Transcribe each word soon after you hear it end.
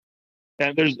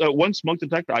And there's one smoke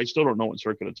detector. I still don't know what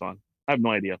circuit it's on. I have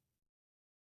no idea.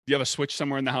 Do you have a switch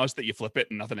somewhere in the house that you flip it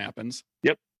and nothing happens?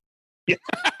 Yep. Yep.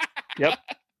 Yep.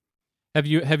 Have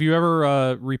you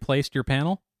ever replaced your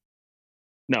panel?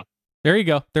 No. There you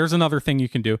go. There's another thing you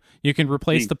can do. You can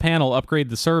replace the panel, upgrade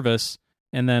the service,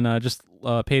 and then just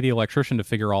pay the electrician to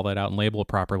figure all that out and label it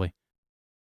properly.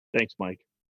 Thanks, Mike.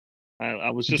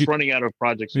 I was just running out of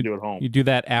projects to do at home. You do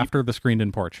that after the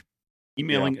screened-in porch.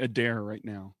 Emailing Adair right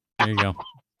now. There you go.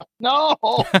 No.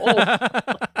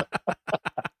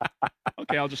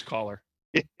 Okay, I'll just call her.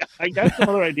 I got some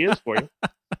other ideas for you.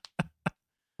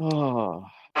 Oh.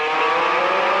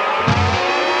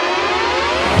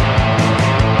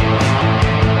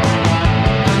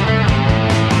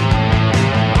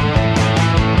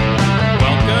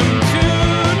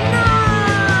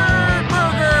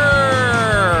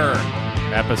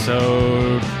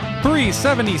 Episode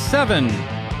 377.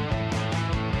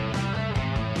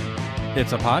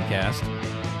 It's a podcast.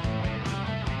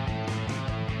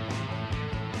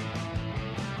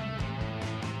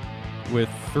 With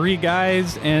three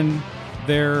guys and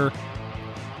their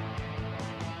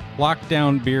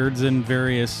lockdown beards in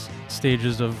various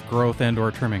stages of growth and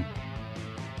or trimming.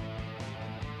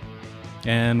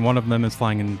 And one of them is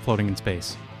flying and floating in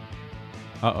space.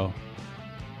 Uh-oh.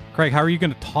 Craig, how are you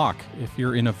going to talk if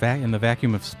you're in in the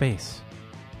vacuum of space?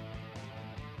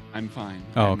 I'm fine.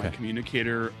 Oh, and okay. My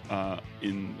communicator,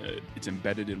 it's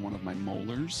embedded in one of my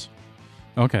molars.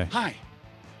 Okay. Hi.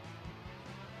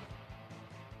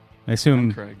 I assume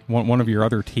I'm Craig. one of your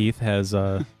other teeth has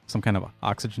some kind of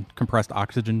compressed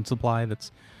oxygen supply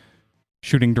that's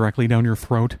shooting directly down your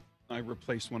throat. I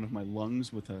replaced one of my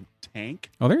lungs with a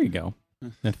tank. Oh, there you go.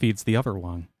 That feeds the other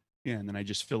lung. Yeah, and then I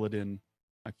just fill it in.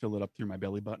 I fill it up through my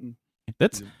belly button.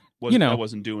 That's I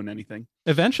wasn't doing anything.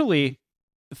 Eventually,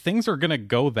 things are gonna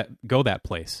go that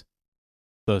place.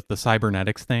 The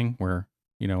cybernetics thing, where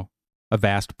a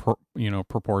vast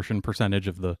percentage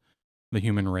of the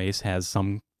human race has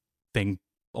something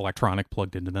electronic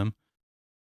plugged into them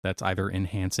that's either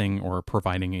enhancing or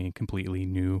providing a completely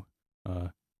new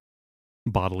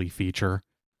bodily feature.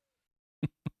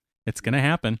 It's gonna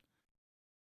happen,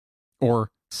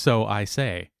 or so I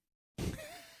say.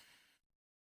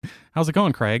 How's it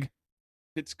going, Craig?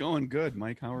 It's going good,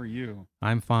 Mike. How are you?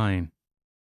 I'm fine.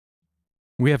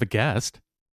 We have a guest.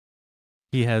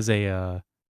 He has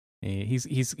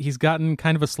he's gotten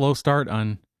kind of a slow start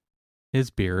on his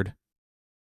beard.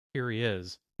 Here he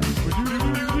is. It's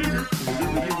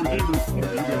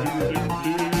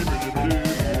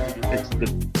the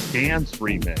dance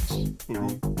remix.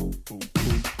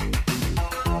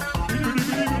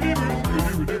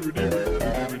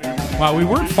 Wow, we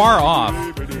weren't far off.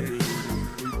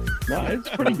 No, it's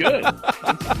pretty good.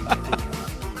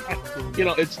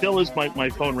 It still is my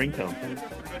phone ringtone.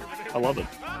 I love it.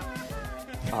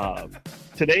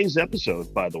 Today's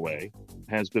episode, by the way,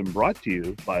 has been brought to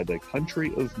you by the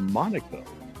country of Monaco.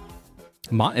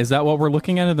 Is that what we're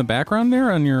looking at in the background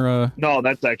there on your... No,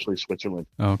 that's actually Switzerland.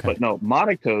 Oh, okay. But no,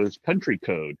 Monaco's country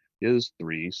code is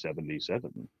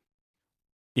 377.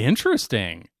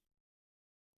 Interesting.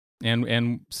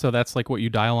 And so that's like what you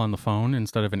dial on the phone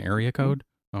instead of an area code?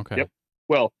 Okay. Yep.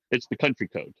 Well, it's the country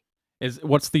code.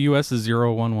 What's the US is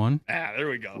 011? There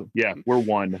we go. Yeah, we're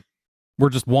one. We're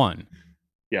just one.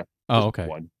 Yeah. Oh, okay.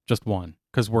 One. Just one.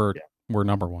 Because we're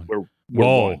number one. We're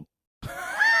Whoa. one.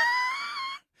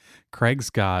 Craig's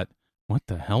got... What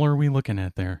the hell are we looking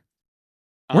at there?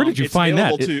 Where did you find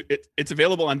that? It's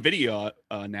available on video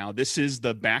now. This is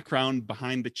the background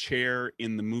behind the chair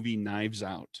in the movie Knives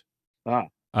Out. Ah.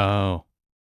 Oh.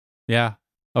 Yeah.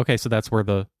 Okay, so that's where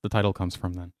the title comes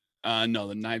from then. No,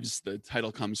 the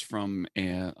title comes from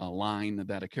a line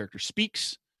that a character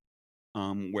speaks,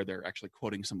 where they're actually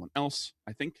quoting someone else,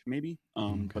 I think, maybe.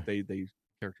 Okay. But the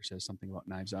character says something about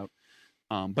Knives Out.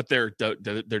 But there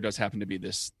does happen to be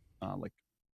this like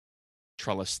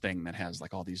trellis thing that has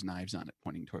like all these knives on it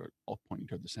pointing toward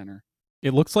the center.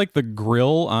 It looks like the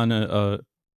grill on an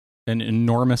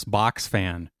enormous box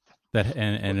fan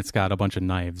and it's got a bunch of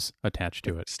knives attached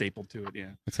to it, stapled to it.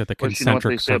 Yeah, it's got the Well,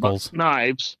 concentric circles.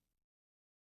 Knives.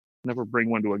 Never bring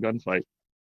one to a gunfight.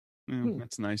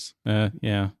 That's nice.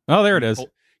 Yeah. Oh, there it is.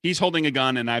 He's holding a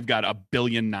gun, and I've got a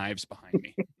billion knives behind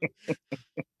me.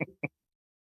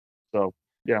 So,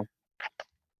 yeah.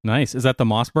 Nice. Is that the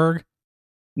Mossberg?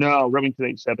 No, Remington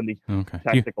 870. Okay.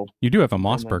 Tactical. You do have a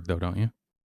Mossberg, though, don't you?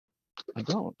 I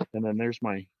don't. And then there's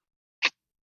my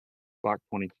Glock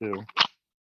 22.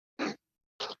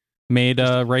 Made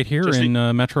right here in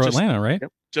Metro Atlanta, right?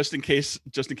 Yep. Just in case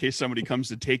somebody comes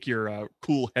to take your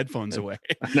cool headphones away.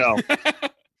 No.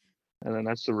 And then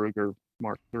that's the Ruger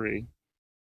Mark III.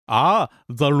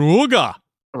 the Ruger.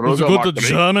 It's a Ruger good Mach 3.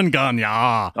 German gun,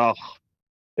 yeah. Oh,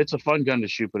 it's a fun gun to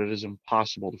shoot, but it is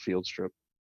impossible to field strip.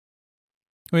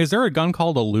 Wait, is there a gun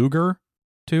called a Luger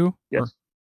too? Yes. Or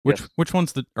which Yes. which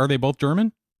one's are they both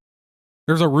German?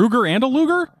 There's a Ruger and a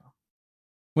Luger?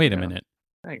 Wait a Yeah. minute.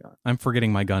 Hang on. I'm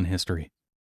forgetting my gun history.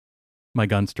 My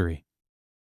gunstery.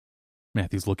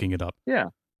 Matthew's looking it up. Yeah.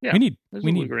 We need There's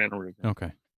we a need Luger and a Ruger.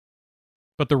 Okay.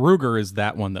 But the Ruger is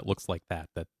that one that looks like that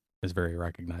is very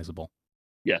recognizable.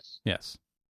 Yes. Yes.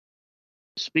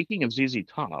 Speaking of ZZ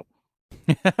Top,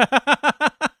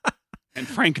 And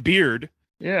Frank Beard,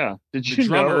 yeah. Did the you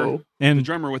drummer, know? the and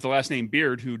drummer with the last name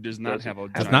Beard, who does not Doesn't have a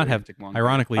have- does not have, gigantic long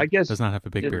ironically, I guess does not have a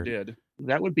big it beard. beard. Did.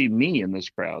 That would be me in this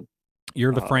crowd.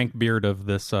 You're the Frank Beard of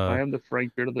this I am the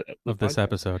Frank Beard of the this podcast.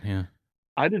 episode, yeah.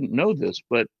 I didn't know this,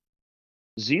 but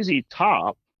ZZ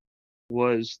Top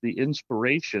was the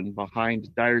inspiration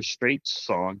behind Dire Straits'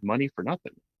 song "Money for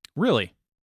Nothing." Really?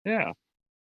 Yeah,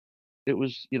 it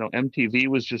was. MTV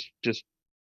was just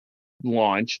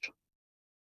launched,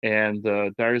 and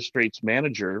the Dire Straits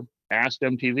manager asked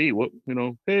MTV,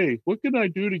 hey, what can I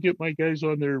do to get my guys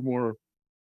on there more?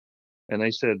 And they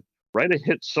said, write a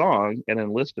hit song and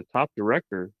enlist a top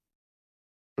director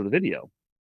for the video.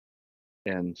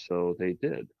 And so they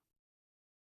did.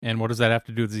 And what does that have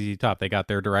to do with ZZ Top? They got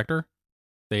their director?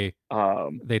 They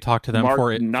talked to them Mark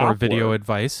for video Knopfler.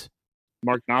 advice.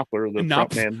 Mark Knopfler, the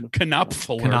frontman,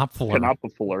 Knopfler.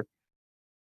 Knopfler.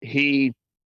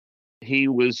 He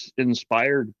was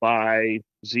inspired by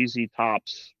ZZ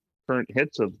Top's current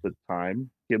hits of the time.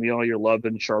 Give Me All Your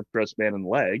Lovin', Sharp Dressed Man and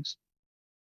Legs.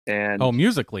 And Oh,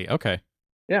 musically, okay.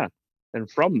 and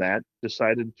from that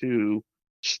decided to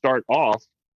start off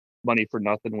Money for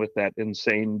Nothing with that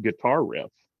insane guitar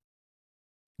riff.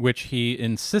 Which he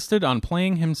insisted on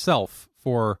playing himself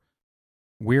for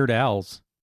Weird Al's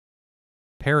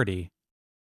parody,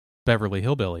 Beverly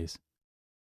Hillbillies.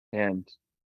 And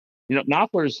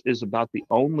Knopfler's is about the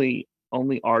only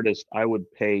artist I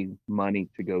would pay money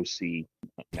to go see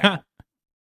now.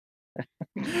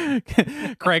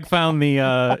 Craig found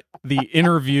the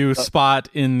interview spot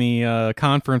in the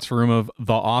conference room of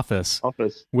The Office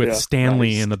with Yeah,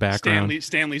 Stanley nice. in the background.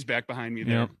 Stanley's back behind me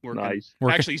there. Yep. Working. Nice.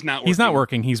 Actually, he's not working. He's not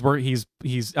working.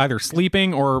 He's either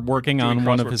sleeping or working Doing on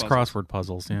one of crossword his puzzles. crossword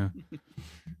puzzles. Yeah.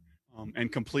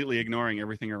 And completely ignoring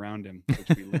everything around him, which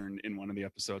we learned in one of the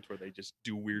episodes where they just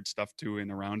do weird stuff to and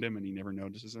around him and he never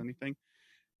notices anything.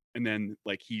 And then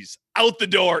he's out the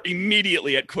door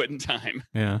immediately at quitting time.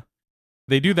 Yeah.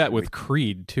 They do that with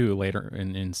Creed too later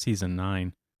in season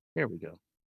 9. Here we go.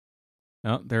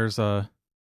 Oh, there's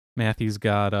Matthew's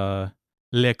got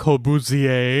Le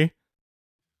Corbusier.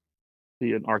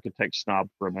 Be an architect snob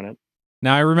for a minute.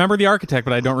 Now I remember the architect,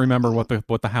 but I don't remember what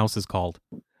the house is called.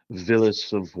 Villa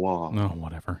Savoie. No,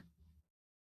 whatever.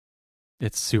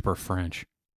 It's super French.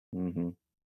 Mm-hmm.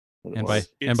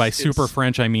 And by super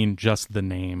French I mean just the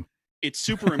name. It's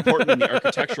super important in the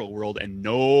architectural world, and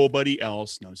nobody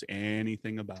else knows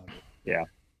anything about it. Yeah.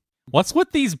 What's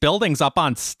with these buildings up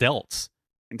on stilts?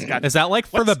 And it's got, Is that like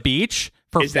for the beach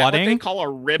for is that what they flooding? call a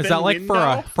ribbon Is that like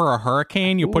window? for a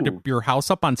hurricane? You put Ooh. your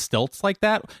house up on stilts like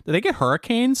that? Do they get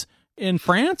hurricanes in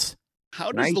France?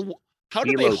 How does Nice. how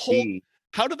do they Kilo hold T.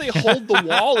 how do they hold the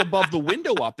wall above the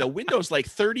window up? The window's like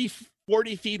 30,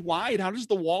 40 feet wide. How does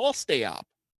the wall stay up?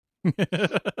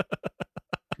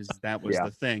 Because that was Yeah.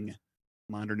 the thing.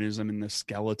 Modernism in the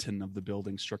skeleton of the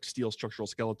building, steel structural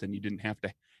skeleton. You didn't have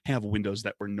to have windows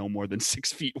that were no more than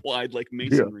 6 feet wide like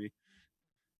masonry.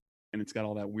 And it's got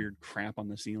all that weird crap on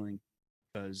the ceiling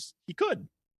because he could,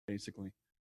 basically.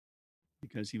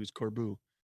 Because he was Corbu.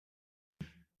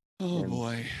 Oh, And-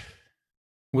 boy.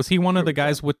 Was he one of the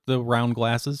guys with the round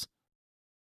glasses?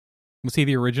 Was he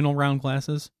the original round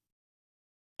glasses?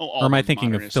 Oh, Or am I those thinking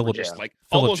of modernists were Philip- just Philip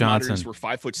all those Johnson? modernists were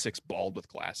 5'6", bald with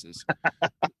glasses.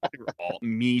 They were all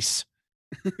Mies,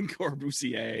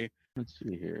 Corbusier. Let's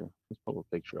see here. Let's pull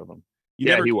a picture of him. You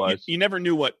Yeah, never, he was. You never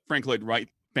knew what Frank Lloyd Wright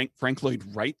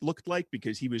looked like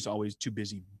because he was always too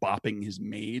busy bopping his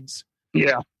maids.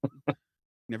 Yeah.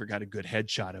 Never got a good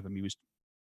headshot of him. He was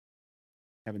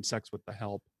having sex with the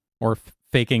help. Or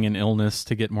faking an illness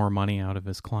to get more money out of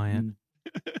his client?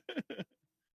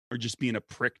 Or just being a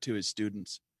prick to his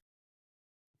students.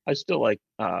 I still like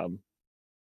I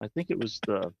think it was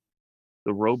the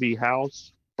Roby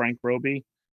house, Frank Roby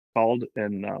called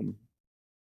and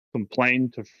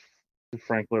complained to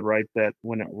Frank Lloyd Wright that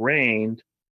when it rained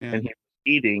Yeah. and he was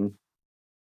eating,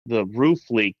 the roof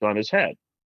leaked on his head.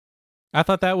 I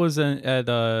thought that was at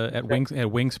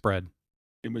Wingspread.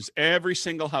 It was every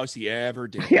single house he ever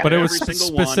did. Yeah. But it was Every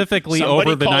single one. specifically Somebody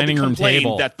over the called to dining room complain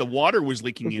table. that the water was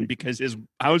leaking in because his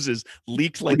houses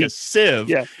leaked like a sieve.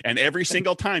 Yeah. And every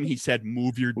single time he said,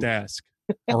 "Move your desk."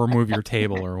 Or remove your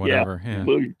table or whatever. Yeah.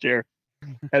 Move your chair.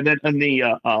 And then on the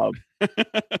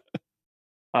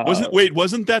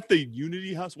Wasn't that the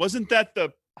Unity house? Wasn't that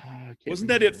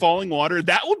it Falling Water?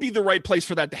 That would be the right place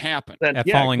for that to happen. At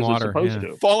Falling 'cause it's Water, supposed yeah.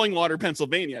 to. Falling Water,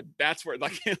 Pennsylvania. That's where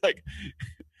like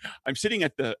I'm sitting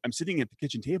at the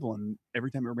kitchen table, and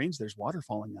every time it rains, there's water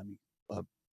falling on me.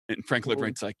 And Frank Lloyd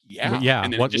Wright's like, yeah.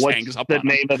 And then What- it just What's hangs up the on him.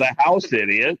 name of the house,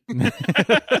 idiot?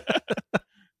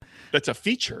 That's a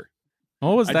feature.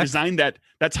 What was I that? designed that.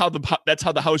 That's how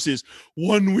the house is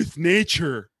one with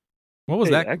nature. What was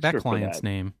Hey, that extra for client's that.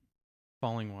 name?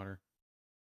 Falling Water.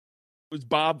 It was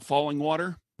Bob Falling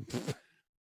Water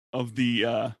of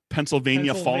the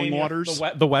Pennsylvania Falling Waters.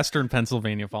 The Western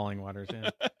Pennsylvania Falling Waters. Yeah.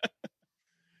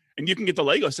 And you can get the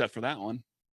Lego set for that one.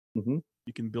 Mm-hmm.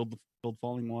 You can build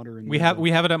Falling Water. And we have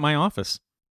it at my office.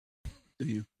 Do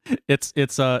you?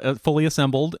 It's fully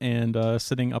assembled and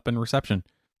sitting up in reception.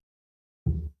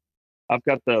 I've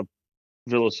got the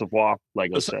Villa Savoie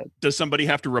Lego set. Does somebody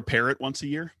have to repair it once a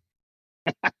year?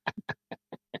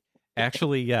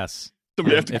 Actually, yes.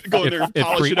 Somebody have to go in there and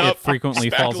polish it up. It frequently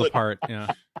spackle falls it. apart.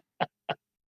 Yeah.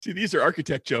 See, these are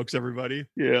architect jokes, everybody.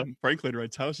 Yeah. Frank Lloyd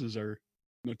Wright's houses are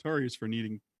notorious for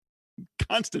needing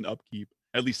constant upkeep.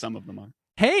 At least some of them are.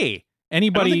 Hey,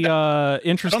 anybody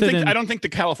interested in? I don't think the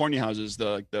California houses,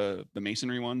 the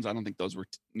masonry ones, I don't think those were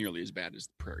nearly as bad as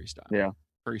the Prairie style. Yeah.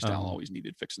 Prairie style always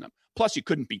needed fixing up. Plus, you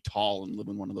couldn't be tall and live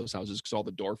in one of those houses because all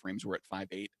the door frames were at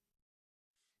 5'8".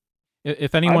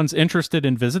 If anyone's interested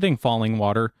in visiting Falling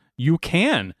Water, you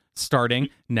can, starting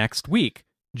next week,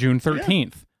 June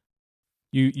 13th.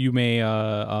 You may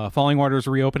Falling Water is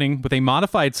reopening with a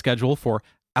modified schedule for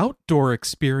outdoor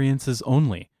experiences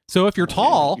only. So if you're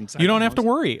tall, inside you don't the have to house.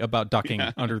 worry about ducking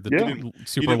under the You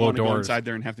super didn't low want to go doors. inside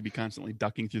there and have to be constantly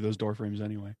ducking through those door frames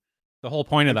anyway. The whole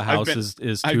point of the I've house been-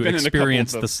 is I've to been in a couple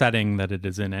experience of the setting that it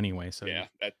is in anyway. So Yeah,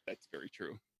 that's very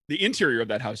true. The interior of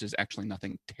that house is actually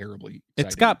nothing terribly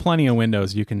it's exciting. got plenty of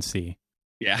windows you can see.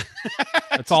 Yeah.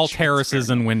 It's all terraces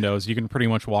and windows. You can pretty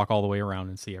much walk all the way around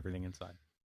and see everything inside.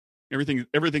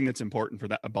 Everything that's important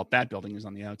about that building is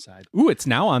on the outside. Ooh, it's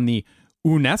now on the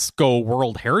UNESCO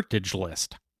World Heritage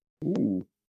List. Ooh.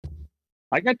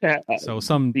 I got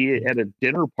to be at a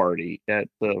dinner party at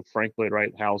the Frank Lloyd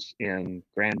Wright house in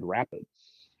Grand Rapids,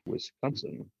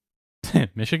 Wisconsin.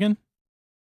 Michigan?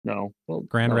 No. Well,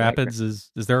 Grand no, Rapids is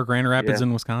there a Grand Rapids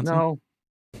in Wisconsin? No.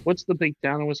 What's the big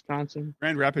town in Wisconsin?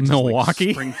 Grand Rapids Milwaukee?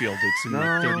 is like Springfield. It's in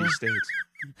like 30 states.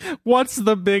 What's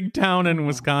the big town in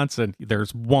Wisconsin?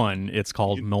 There's one. It's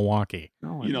called Milwaukee.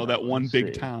 No, You know, that one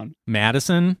big town.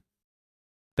 Madison?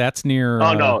 That's near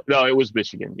Oh no, it was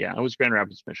Michigan. Yeah, it was Grand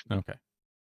Rapids, Michigan. Okay.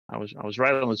 I was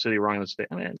right on the city, wrong on the state.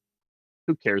 I mean,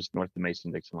 who cares north of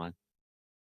Mason-Dixon line?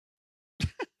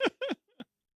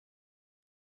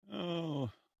 Oh,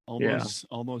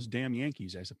 all those damn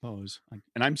Yankees, I suppose.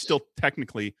 And I'm still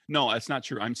technically, no, that's not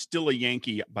true. I'm still a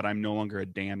Yankee, but I'm no longer a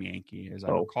damn Yankee. As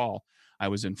I recall, I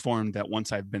was informed that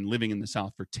once I've been living in the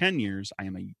South for 10 years,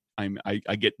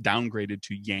 I get downgraded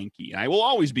to Yankee. And I will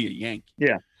always be a Yankee.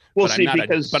 Yeah. Well, but see,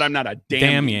 but I'm not a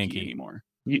damn Yankee anymore.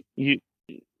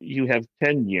 You have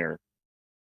 10 year.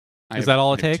 Is that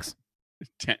all it takes?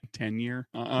 10 year?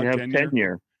 You have 10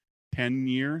 year. 10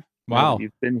 year? Wow.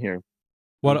 You've been here.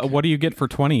 What do you get for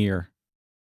 20 year?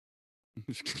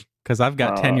 Because I've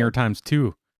got 10 year times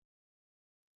 2.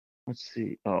 Let's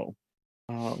see.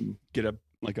 Get a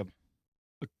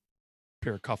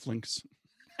pair of cufflinks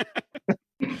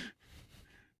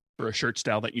for a shirt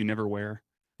style that you never wear.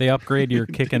 They upgrade your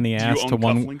kick in the ass to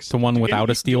one without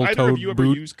a steel toed boot. Do you ever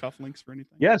boot. use cufflinks for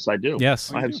anything? Yes, I do.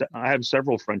 Yes, I have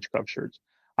several French cuff shirts.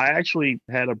 I actually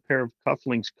had a pair of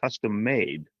cufflinks custom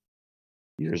made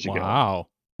years ago. Wow.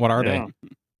 What are they?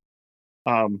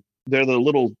 They're the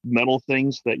little metal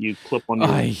things that you clip on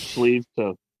your sleeve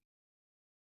to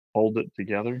hold it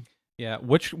together. Yeah.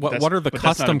 What are the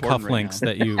custom cufflinks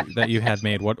that you had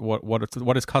made?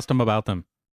 What is custom about them?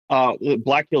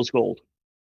 Black Hills Gold.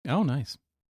 Oh, nice.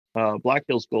 Black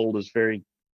Hills Gold is very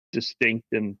distinct,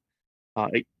 and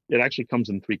it actually comes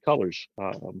in 3 colors: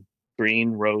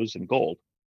 green, rose, and gold.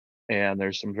 And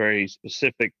there's some very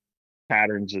specific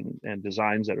patterns and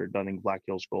designs that are done in Black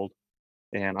Hills Gold.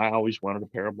 And I always wanted a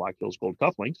pair of Black Hills Gold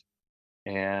cufflinks,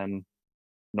 and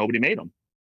nobody made them.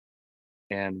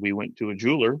 And we went to a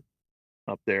jeweler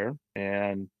up there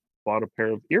and bought a pair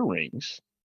of earrings.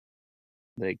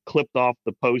 They clipped off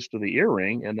the post of the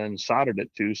earring and then soldered it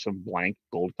to some blank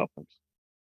gold cufflinks.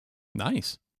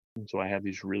 Nice. And so I have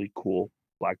these really cool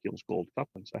Black Hills Gold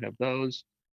cufflinks. I have those.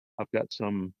 I've got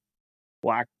some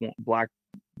black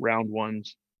round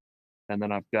ones, and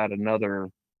then I've got another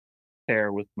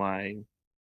pair with my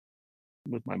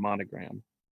monogram.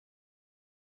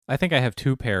 I think I have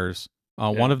two pairs.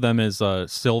 One of them is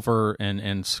silver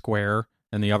and square,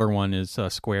 and the other one is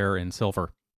square and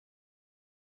silver.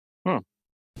 Huh.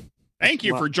 Thank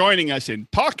you for joining us in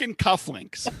Talking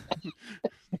Cufflinks.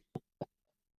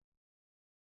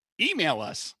 Email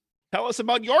us. Tell us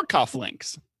about your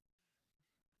cufflinks.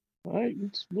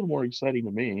 It's a little more exciting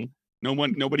to me.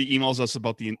 Nobody emails us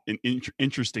about the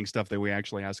interesting stuff that we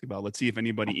actually ask about. Let's see if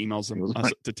anybody emails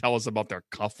us to tell us about their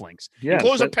cufflinks. Yeah,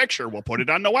 Enclose a picture. We'll put it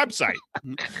on the website.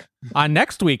 On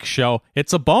next week's show,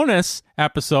 it's a bonus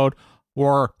episode.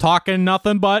 We're talking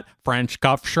nothing but French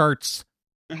cuff shirts.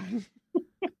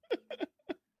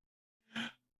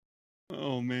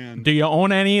 Oh, man. Do you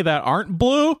own any that aren't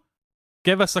blue?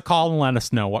 Give us a call and let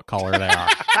us know what color they are.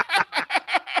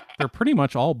 They're pretty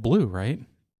much all blue, right?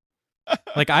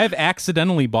 Like, I've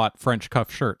accidentally bought French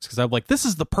cuff shirts because I'm like, this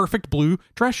is the perfect blue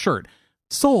dress shirt.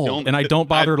 Sold. And I don't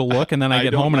bother to look, and then I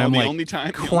get home and I'm like,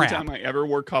 crap. The only time I ever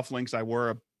wore cufflinks, I wore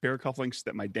a pair of cufflinks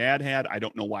that my dad had. I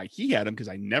don't know why he had them because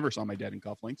I never saw my dad in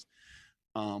cufflinks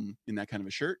in that kind of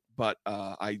a shirt. But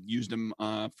I used them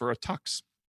for a tux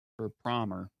for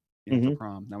prom or for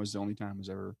prom. That was the only time I was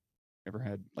ever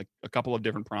had, like, a couple of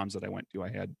different proms that I went to. I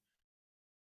had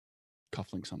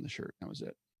cufflinks on the shirt. That was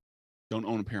it. Don't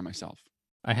own a pair myself.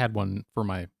 I had one for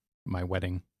my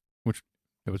wedding, which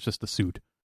it was just a suit,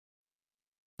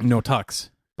 no tux,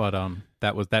 but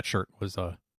that shirt was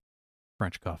a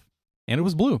French cuff, and it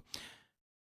was blue.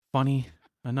 Funny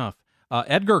enough,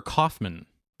 Edgar Kaufman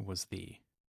was the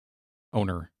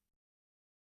owner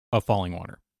of Falling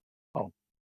Water.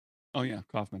 Oh yeah,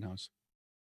 Kaufman House.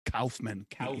 Kaufman,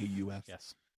 K-A-U-F.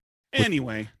 Yes.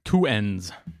 Anyway, two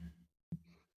N's.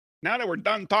 Now that we're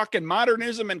done talking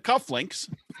modernism and cufflinks,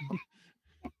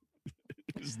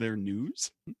 is there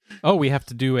news? Oh, we have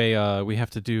to do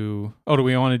Oh, do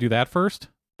we want to do that first?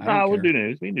 We'll do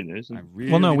news. We can do news.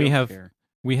 Well, no, we have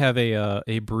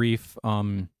a brief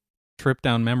trip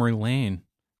down memory lane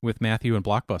with Matthew and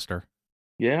Blockbuster.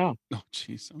 Yeah. Oh,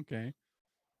 jeez. Okay.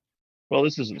 Well,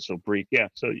 this isn't so brief. Yeah.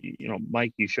 So,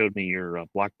 Mike, you showed me your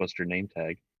Blockbuster name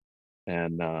tag,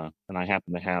 and I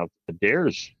happen to have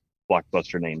Adair's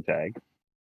Blockbuster name tag,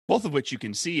 both of which you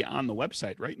can see on the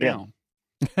website right now.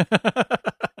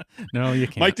 No, you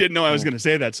can't. Mike didn't know I was going to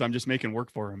say that, so I'm just making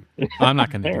work for him. I'm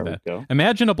not going to do that.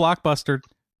 Imagine a Blockbuster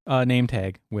name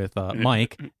tag with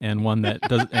Mike and one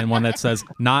that says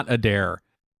 "Not Adair."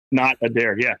 Not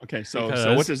Adair. Yeah. Okay.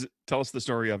 So what does tell us the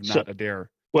story of Not Adair?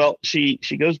 Well, she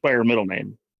goes by her middle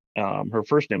name. Her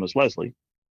first name is Leslie,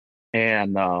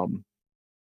 and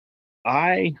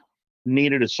I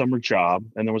needed a summer job,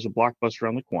 and there was a Blockbuster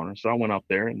on the corner. So I went up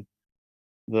there, and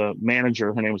the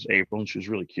manager, her name was April, and she was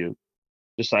really cute,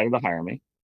 decided to hire me.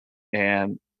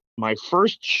 And my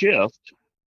first shift,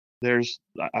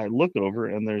 I look over,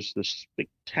 and there's this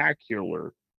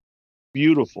spectacular,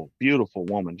 beautiful, beautiful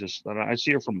woman. I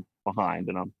see her from behind,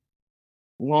 and I'm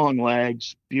long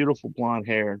legs, beautiful blonde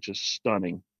hair, just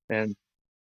stunning. And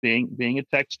being a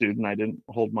tech student, I didn't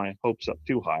hold my hopes up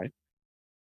too high.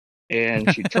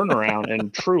 And she turned around,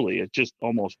 and truly, it just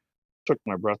almost took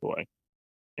my breath away.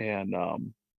 And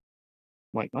I'm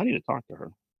like, I need to talk to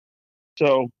her.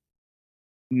 So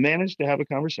managed to have a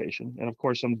conversation. And of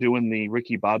course, I'm doing the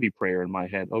Ricky Bobby prayer in my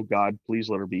head. Oh God, please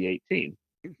let her be 18.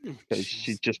 Because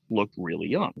she just looked really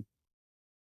young.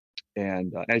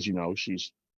 And as you know,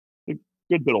 she's a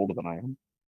good bit older than I am.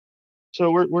 So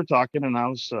we're talking, and I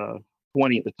was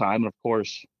 20 at the time. And of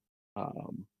course,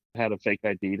 had a fake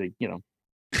ID to,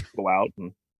 go out,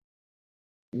 and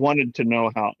wanted to know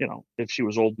how, if she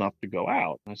was old enough to go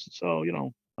out. And I said, so,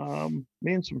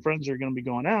 me and some friends are going to be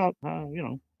going out. How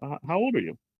old are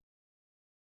you?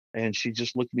 And she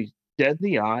just looked me dead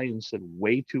in the eye and said,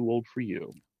 way too old for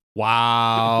you.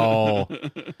 Wow.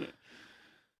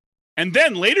 And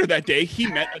then later that day, he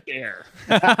met Adair.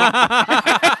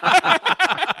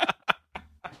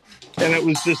 And it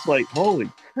was just like, holy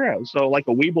crap. So like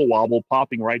a weeble wobble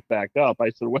popping right back up.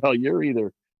 I said, well, you're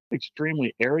either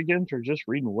extremely arrogant or just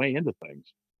reading way into things.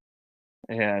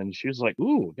 And she was like,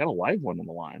 ooh, got a live one on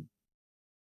the line.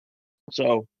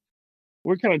 So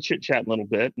we're kind of chit-chatting a little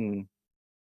bit, and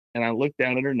I looked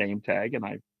down at her name tag, and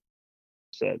I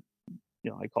said,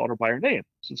 I called her by her name.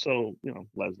 So,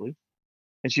 Leslie.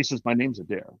 And she says, my name's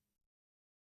Adair.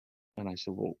 And I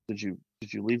said, well, did you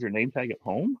leave your name tag at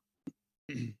home?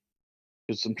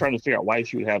 Because I'm trying to figure out why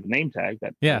she would have a name tag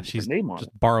that she's name on just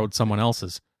it. Borrowed someone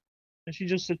else's. And she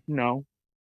just said no.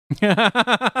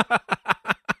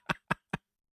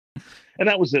 And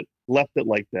that was it. Left it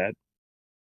like that.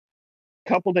 A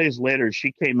couple days later,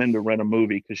 she came in to rent a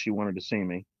movie because she wanted to see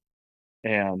me.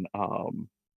 And or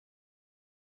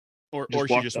just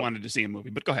she walked just up. wanted to see a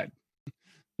movie. But go ahead.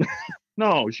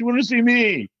 No, she wanted to see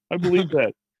me. I believe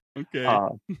that. Okay.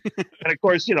 And of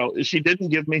course, she didn't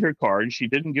give me her card. She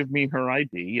didn't give me her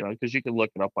ID, because you can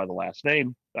look it up by the last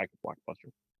name back at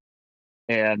Blockbuster.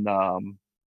 And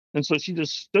so she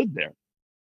just stood there,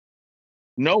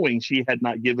 knowing she had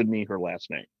not given me her last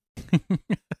name.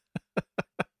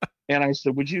 And I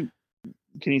said, can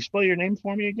you spell your name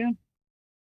for me again?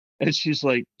 And she's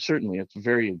like, certainly, it's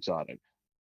very exotic.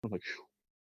 I'm like,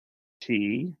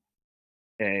 TAYLOR.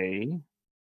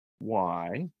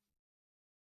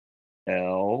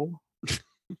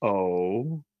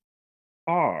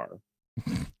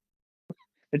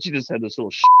 And she just had this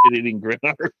little shit-eating grin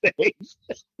on her face.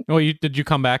 Oh, did you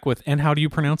come back with, and how do you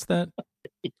pronounce that?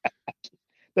 Yeah. At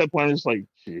that point, it's like,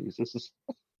 geez, this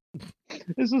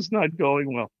is not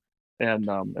going well. And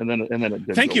then it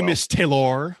didn't Thank go you, well. Miss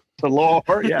Taylor. Taylor,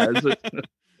 yeah.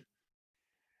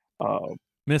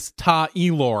 Miss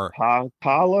Ta-Elor.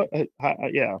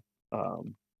 Yeah.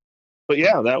 But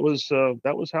yeah, that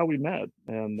was how we met,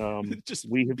 and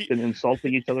we have been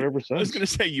insulting each other ever since. I was going to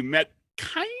say, you met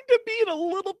kind of being a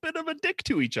little bit of a dick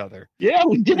to each other. Yeah,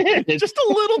 we did. Just a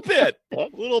little bit. A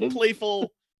little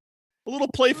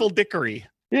playful dickery.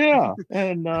 Yeah,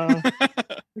 and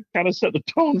kind of set the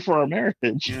tone for our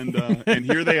marriage. And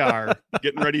here they are,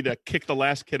 getting ready to kick the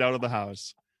last kid out of the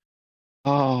house.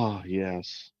 Oh,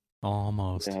 yes.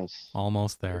 Almost. Yes.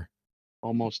 Almost there.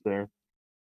 Almost there.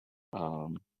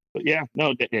 But yeah,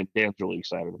 no, Dan's really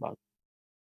excited about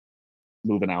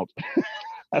moving out.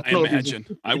 I imagine.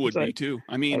 I would be too.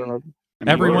 I mean,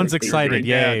 everyone's excited.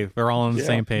 Yay. Dad. They're all on the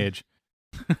same page.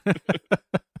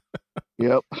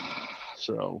 Yep.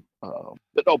 So,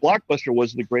 but no, Blockbuster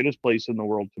was the greatest place in the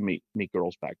world to meet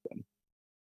girls back then.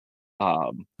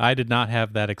 I did not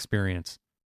have that experience.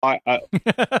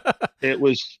 It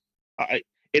was,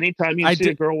 anytime you see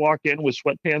a girl walk in with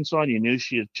sweatpants on, you knew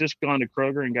she had just gone to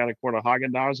Kroger and got a quart of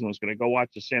Haagen-Dazs and was going to go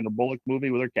watch a Sandra Bullock movie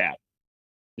with her cat.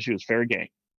 She was fair game.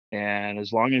 And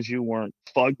as long as you weren't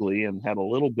fugly and had a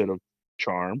little bit of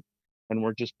charm and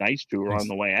were just nice to her on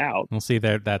the way out. We'll see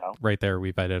that right there.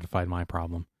 We've identified my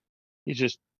problem. You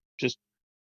just,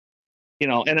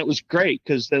 and it was great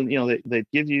because then, they'd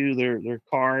give you their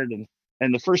card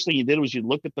and the first thing you did was you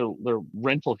look at their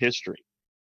rental history.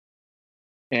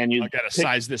 And I got to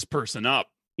size this person up.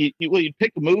 You'd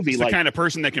pick a movie the kind of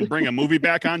person that can bring a movie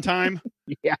back on time.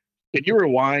 Yeah. Can you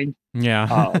rewind?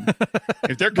 Yeah.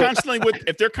 If they're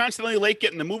constantly late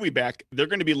getting the movie back, they're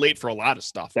going to be late for a lot of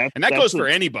stuff. And that goes for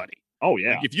anybody. Oh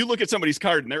yeah. Like if you look at somebody's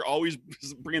card and they're always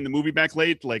bringing the movie back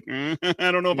late, like I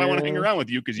don't know if I want to hang around with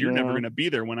you because you're never going to be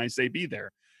there when I say be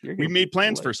there. We made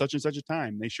plans for such and such a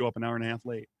time. They show up an hour and a half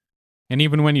late. And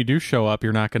even when you do show up,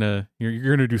 you're gonna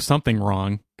do something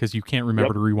wrong because you can't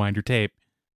remember to rewind your tape.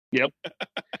 Yep.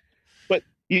 But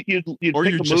you're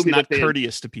just not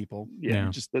courteous to people. Yeah.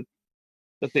 Just that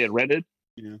they had rented.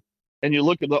 Yeah. And you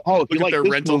look at if you like their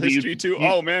this rental movie, history too.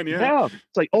 Oh man, yeah. It's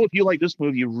like, if you like this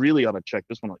movie, you really ought to check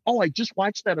this one out. I just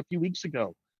watched that a few weeks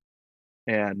ago.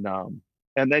 And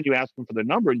then you ask them for the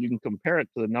number, and you can compare it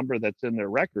to the number that's in their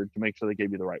record to make sure they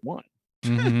gave you the right one.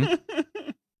 Mm-hmm.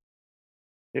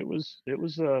 It was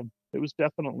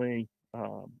definitely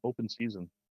open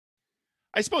season.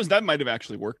 I suppose that might have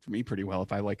actually worked for me pretty well.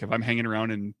 If I'm hanging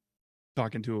around and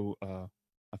talking to a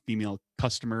female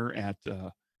customer at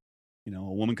a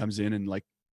woman comes in and like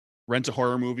rents a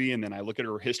horror movie, and then I look at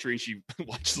her history and she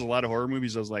watches a lot of horror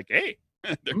movies. I was like, hey,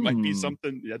 there might be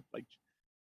something that like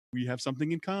we have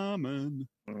something in common.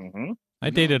 Mm-hmm. I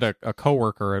dated a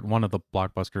coworker at one of the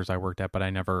Blockbusters I worked at, but I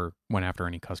never went after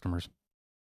any customers.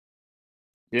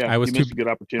 Yeah, I was a good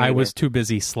opportunity. I was too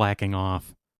busy slacking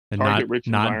off and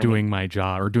not doing my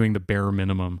job or doing the bare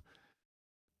minimum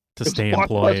to stay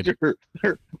employed.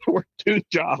 There were two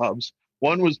jobs.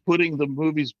 One was putting the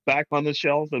movies back on the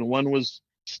shelf, and one was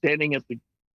standing at the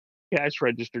cash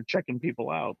register checking people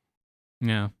out.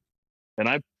 Yeah. And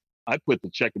I put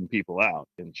the checking people out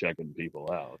and checking people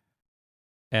out.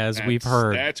 We've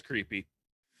heard. That's creepy.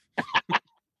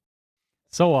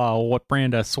 So, what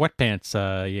brand of sweatpants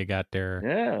you got there?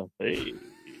 Yeah,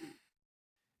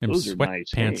 Them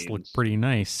sweatpants nice look pretty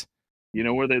nice. You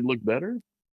know where they'd look better?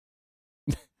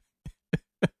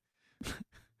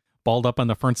 Balled up on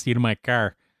the front seat of my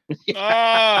car.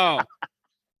 Oh!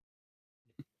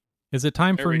 Is it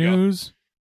time for news?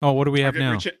 Go. Oh, what do we have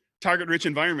now? Target rich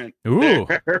environment. Ooh.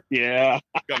 Yeah.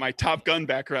 Got my Top Gun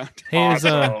background. Hey,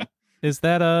 awesome. Is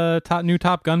that a new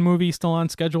Top Gun movie still on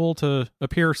schedule to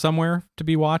appear somewhere to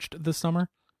be watched this summer?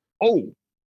 Oh,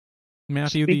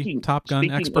 Matthew, the Top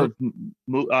Gun expert.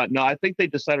 No, I think they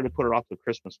decided to put it off to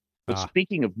Christmas. But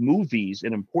speaking of movies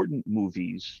and important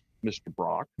movies, Mr.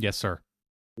 Brock. Yes, sir.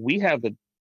 We have a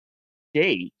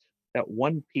date at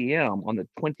 1 p.m. on the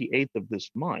 28th of this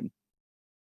month,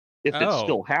 if it's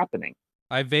still happening.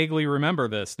 I vaguely remember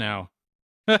this now.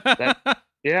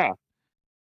 Yeah.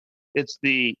 It's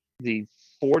the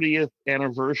 40th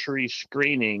anniversary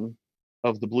screening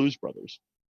of the Blues Brothers.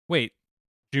 Wait,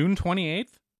 June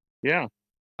 28th? Yeah.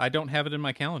 I don't have it in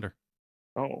my calendar.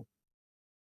 Oh.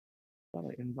 I thought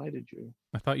I invited you.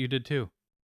 I thought you did too.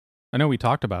 I know we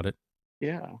talked about it.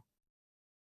 Yeah.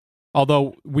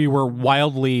 Although we were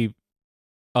wildly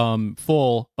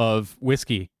full of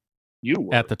whiskey you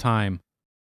were. at the time.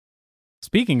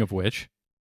 Speaking of which,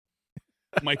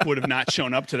 Mike would have not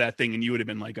shown up to that thing, and you would have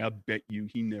been like, "I bet you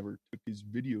he never took his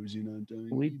videos in on time."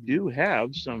 We do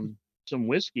have some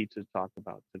whiskey to talk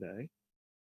about today.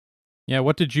 Yeah,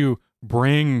 what did you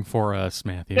bring for us,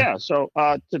 Matthew? Yeah, so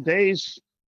today's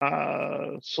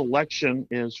selection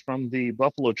is from the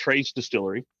Buffalo Trace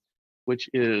Distillery, which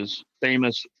is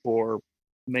famous for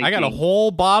making... I got a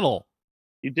whole bottle.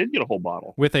 You did get a whole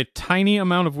bottle. With a tiny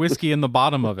amount of whiskey in the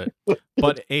bottom of it,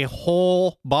 but a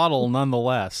whole bottle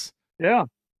nonetheless. Yeah.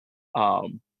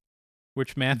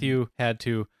 Which Matthew had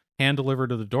to hand deliver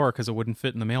to the door because it wouldn't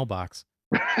fit in the mailbox.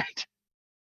 Right.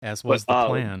 As was the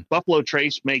plan. Buffalo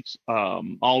Trace makes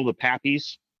all the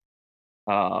Pappies,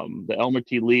 the Elmer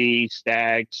T. Lee,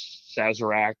 Stags,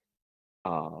 Sazerac.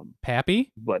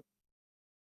 Pappy? But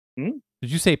did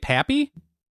you say Pappy?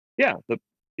 Yeah, the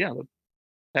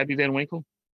Pappy Van Winkle.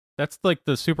 That's like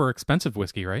the super expensive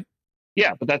whiskey, right?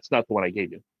 Yeah, but that's not the one I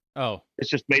gave you. Oh, it's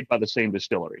just made by the same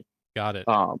distillery. Got it.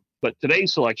 But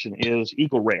today's selection is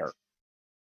Eagle Rare,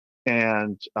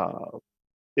 and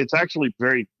it's actually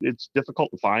it's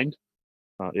difficult to find.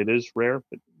 It is rare.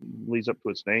 It leads up to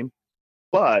its name,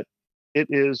 but it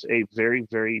is a very,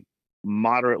 very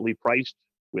moderately priced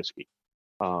whiskey.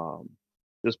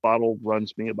 This bottle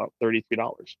runs me about $33,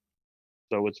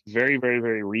 so it's very, very,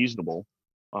 very reasonable.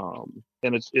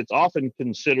 And it's often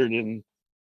considered in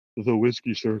the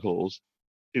whiskey circles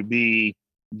to be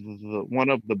one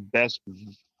of the best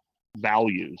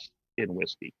values in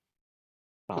whiskey,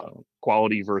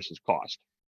 quality versus cost.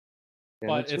 And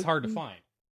but it's hard to find.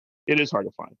 It is hard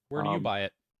to find. Where do you buy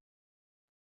it?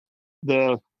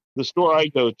 The store I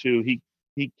go to,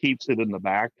 he keeps it in the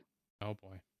back. Oh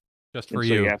boy, just for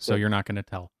you. So you're not going to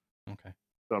tell. Okay.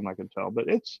 So I'm not going to tell, but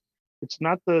it's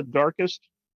not the darkest,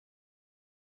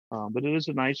 but it is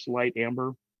a nice light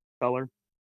amber color.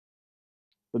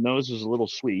 The nose is a little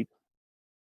sweet,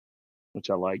 which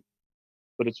I like,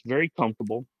 but it's very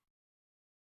comfortable.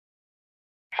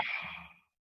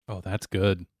 Oh, that's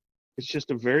good. It's just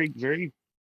a very, very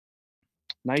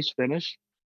nice finish.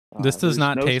 This does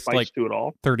not taste like to it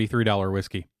all. $33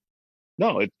 whiskey.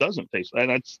 No, it doesn't taste, and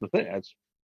that's the thing. It's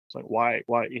like why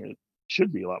it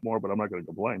should be a lot more, but I'm not going to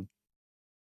complain.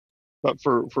 But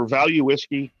for value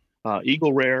whiskey,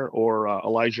 Eagle Rare or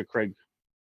Elijah Craig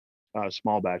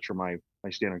small batch are my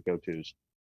standard go-tos.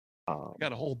 I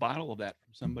got a whole bottle of that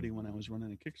from somebody when I was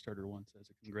running a Kickstarter once as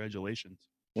a congratulations.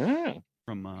 Yeah.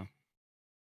 From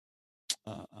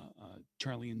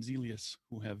Charlie and Zelius,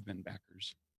 who have been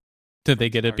backers. Did they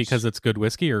get it because it's good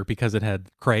whiskey or because it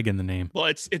had Craig in the name? Well,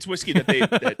 it's whiskey that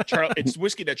it's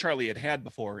whiskey that Charlie had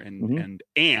before, and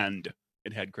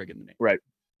it had Craig in the name. Right.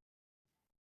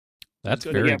 That's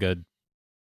very good.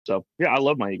 So yeah, I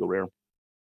love my Eagle Rare.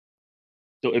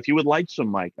 So if you would like some,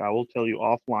 Mike, I will tell you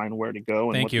offline where to go.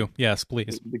 And Thank you. Yes,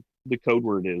 please. The code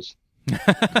word is.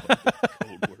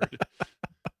 Code word.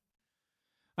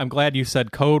 I'm glad you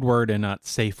said code word and not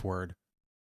safe word.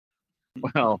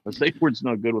 Well, a safe word's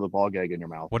no good with a ball gag in your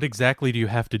mouth. What exactly do you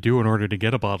have to do in order to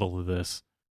get a bottle of this?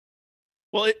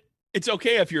 Well, it's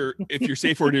okay if your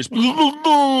safe word is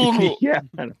yeah.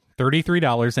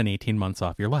 $33 and 18 months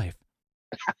off your life.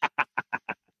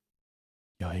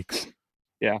 Yikes.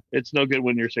 Yeah, it's no good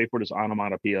when your safe word is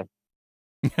onomatopoeia.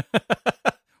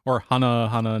 Or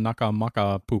hana naka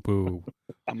maka poo poo.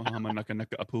 Hama naka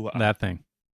naka apua. That thing.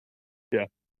 Yeah.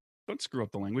 Don't screw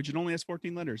up the language. It only has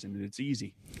 14 letters in it. It's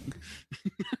easy.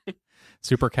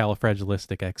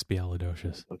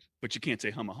 Supercalifragilisticexpialidocious. But you can't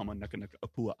say hama naka naka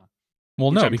apua.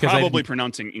 Well, no, I'm because probably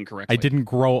pronouncing incorrectly. I didn't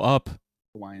grow up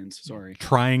Hawaiians, sorry.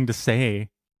 trying to say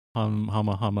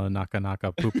hama naka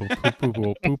naka poo poo poo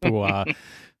poo poo poo.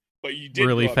 But you did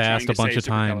really grow up fast trying a bunch to of say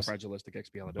times.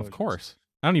 supercalifragilisticexpialidocious. Of course.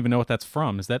 I don't even know what that's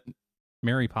from. Is that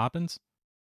Mary Poppins?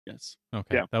 Yes.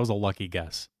 Okay. Yeah. That was a lucky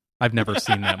guess. I've never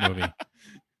seen that movie.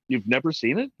 You've never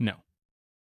seen it? No,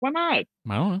 Why not? I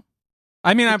don't know.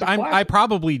 I mean, It's a I classic.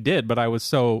 probably did, but I was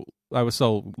so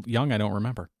young, I don't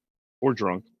remember. Or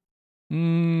drunk?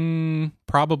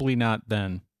 Probably not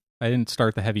then. I didn't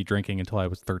start the heavy drinking until I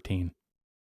was 13.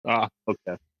 Ah,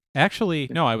 okay. Actually,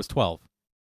 no, I was 12.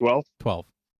 12? 12.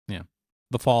 Yeah,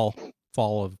 the fall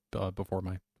of before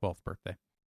my 12th birthday.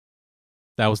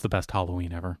 That was the best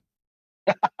Halloween ever.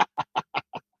 But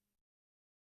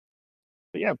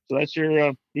yeah, so that's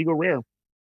your Eagle Rare.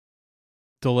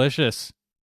 Delicious.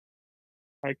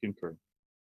 I concur.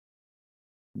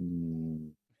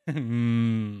 Mm.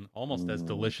 Almost as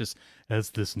delicious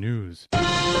as this news.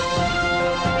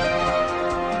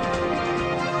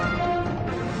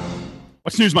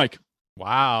 What's news, Mike?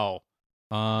 Wow.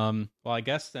 Well, I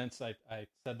guess since I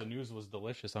said the news was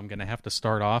delicious, I'm going to have to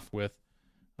start off with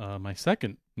my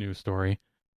second news story.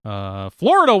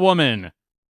 Florida woman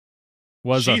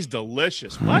She's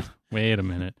delicious. What? Wait a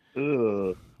minute.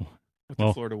 Ugh. What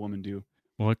did Florida woman do?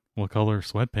 What color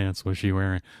sweatpants was she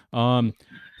wearing?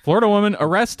 Florida woman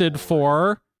arrested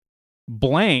for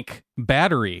blank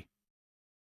battery.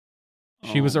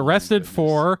 She was arrested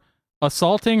for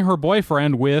assaulting her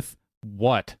boyfriend with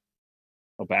what?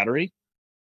 A battery?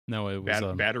 No, it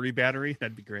was battery.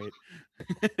 That'd be great.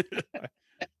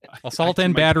 assault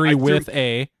and battery with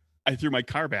a. I threw my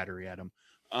car battery at him.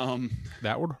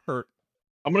 That would hurt.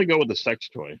 I'm going to go with a sex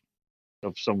toy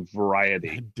of some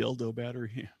variety. Dildo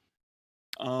battery.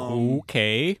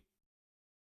 Okay.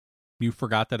 You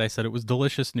forgot that I said it was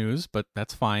delicious news, but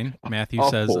that's fine. Matthew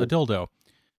says a dildo.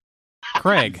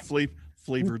 Craig.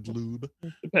 Flavored lube.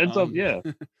 Depends on, yeah.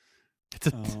 It's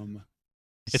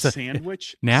a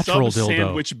sandwich. Natural dildo.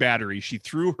 Sandwich battery. She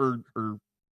threw her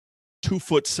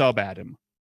 2-foot sub at him.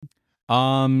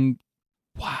 Wow.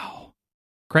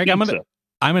 Craig, Pizza.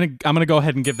 I'm gonna go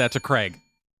ahead and give that to Craig.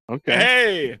 Okay.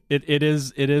 Hey. It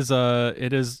is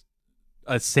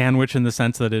a sandwich in the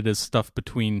sense that it is stuffed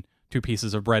between two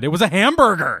pieces of bread. It was a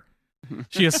hamburger.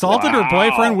 She assaulted her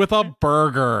boyfriend with a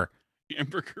burger.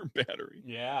 Hamburger battery.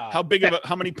 Yeah. How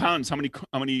many pounds? How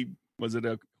many was it,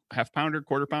 a half pounder,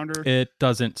 quarter pounder? It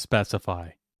doesn't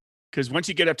specify. Because once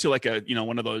you get up to like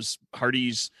one of those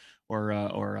Hardee's or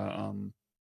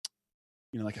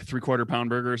like a 3/4 pound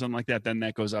burger or something like that, then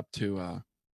that goes up to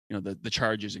the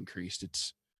charge is increased.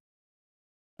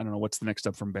 I don't know what's the next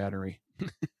up from battery.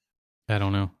 I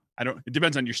don't know. It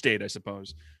depends on your state, I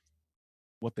suppose.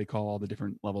 What they call all the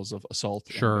different levels of assault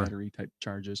and battery type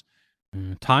charges.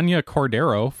 Tanya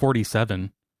Cordero,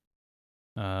 47,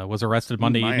 was arrested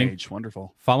Monday evening. Age.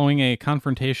 Wonderful. Following a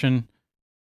confrontation.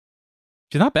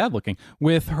 She's not bad looking,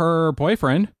 with her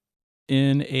boyfriend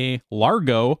in a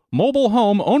Largo mobile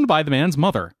home owned by the man's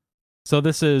mother. So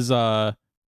this is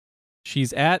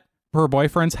she's at her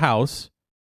boyfriend's house.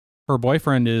 Her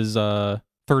boyfriend is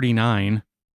 39,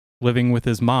 living with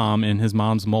his mom in his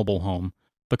mom's mobile home.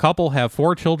 The couple have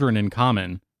 4 children in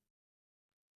common.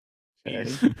 Okay.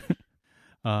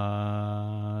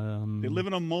 They live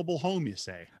in a mobile home, you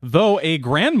say? Though a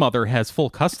grandmother has full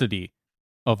custody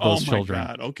of those children. Oh my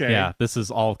God, okay. Yeah, this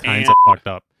is all kinds of fucked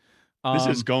up. This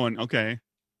is going, okay.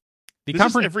 This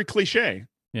is every cliche.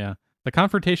 Yeah. The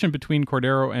confrontation between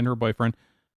Cordero and her boyfriend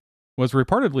was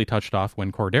reportedly touched off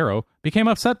when Cordero became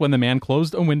upset when the man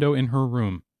closed a window in her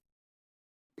room.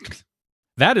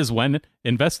 That is when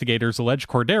investigators allege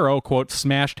Cordero, quote,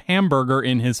 smashed hamburger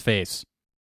in his face.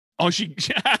 Oh, she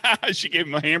gave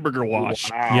him a hamburger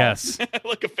wash. Wow. Yes.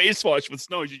 Like a face wash with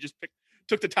snow. She just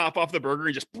took the top off the burger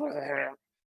and just...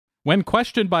 When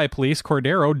questioned by police,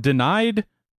 Cordero denied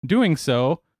doing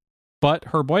so, but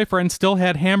her boyfriend still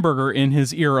had hamburger in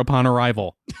his ear upon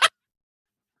arrival.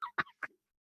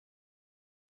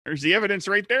 There's the evidence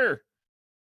right there.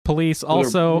 Police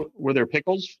also... Were there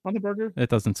pickles on the burger? It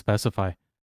doesn't specify.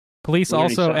 Police Were there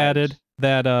any also sides? added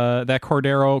that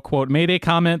Cordero, quote, made a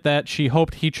comment that she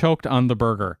hoped he choked on the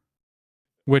burger,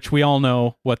 which we all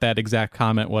know what that exact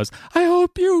comment was. I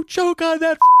hope you choke on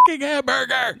that fucking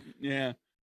hamburger. Yeah.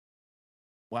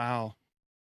 Wow.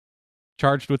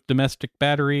 Charged with domestic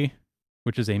battery,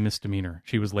 which is a misdemeanor.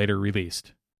 She was later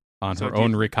released on So her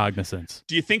own recognizance.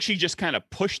 Do you think she just kind of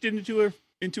pushed it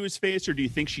into his face, or do you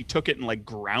think she took it and like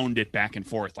ground it back and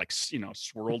forth, like,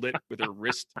 swirled it with her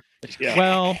wrist? Yeah.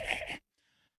 Well,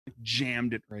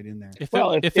 jammed it right in there. if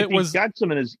If it was he got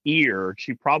some in his ear,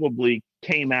 she probably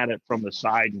came at it from the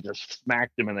side and just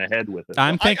smacked him in the head with it.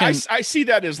 I'm thinking I see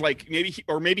that as like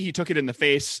maybe he took it in the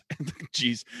face.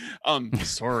 Jeez,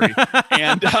 sorry.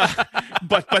 And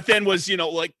but then was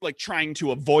like trying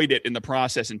to avoid it in the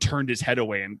process and turned his head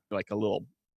away and like a little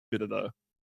bit of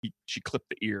she clipped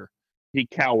the ear. He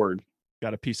cowered.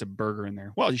 got a piece of burger in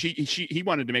there. Well, he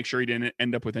wanted to make sure he didn't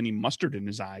end up with any mustard in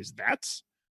his eyes. That's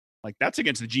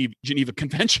against the Geneva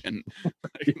Convention.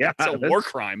 Yeah, it's a war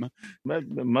crime.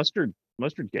 Mustard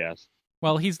gas.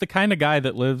 Well, he's the kind of guy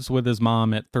that lives with his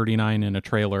mom at 39 in a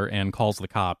trailer and calls the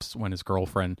cops when his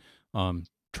girlfriend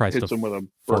tries Hits to him with a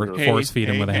burger. force feed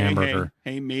him with a hamburger.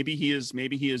 Hey, maybe he is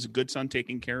a good son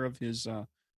taking care of his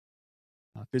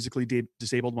physically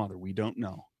disabled mother. We don't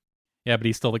know. Yeah, but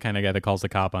he's still the kind of guy that calls the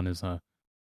cop on his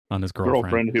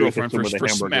girlfriend. Who hits him with a for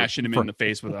hamburger. smashing him in the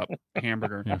face with a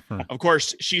hamburger. Yeah, Of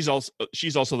course, she's also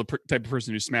the type of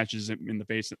person who smashes him in the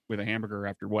face with a hamburger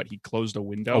after what? He closed a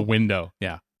window. A window,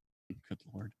 yeah. Good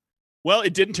Lord. Well,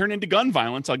 it didn't turn into gun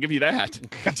violence. I'll give you that.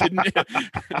 It didn't.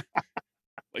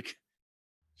 Like,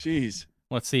 jeez.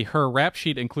 Let's see. Her rap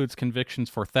sheet includes convictions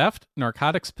for theft,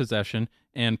 narcotics possession,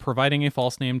 and providing a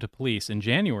false name to police. In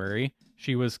January,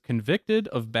 she was convicted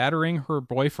of battering her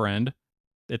boyfriend.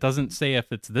 It doesn't say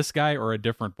if it's this guy or a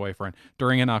different boyfriend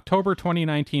during an October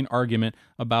 2019 argument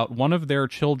about one of their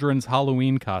children's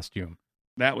Halloween costume.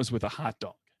 That was with a hot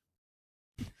dog.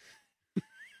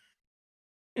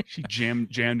 She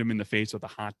jammed him in the face with a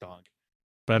hot dog.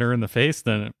 Better in the face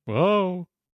than whoa.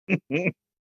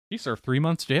 She served 3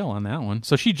 months jail on that one.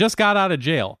 So she just got out of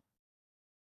jail.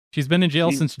 She's been in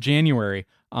jail since January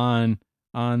on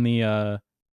the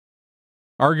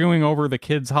arguing over the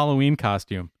kid's Halloween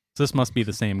costume. So this must be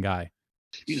the same guy.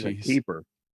 She's a keeper.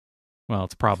 Well,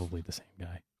 it's probably the same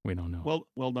guy. We don't know.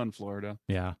 Well done, Florida.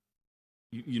 Yeah.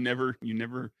 You never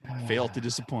fail to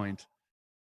disappoint.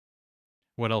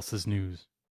 What else is news?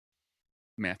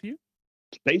 Matthew?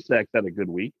 SpaceX had a good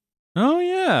week. Oh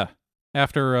yeah.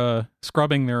 After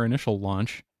scrubbing their initial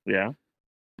launch. Yeah.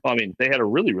 Well, I mean, they had a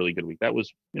really, really good week. That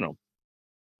was,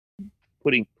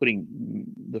 putting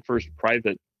the first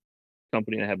private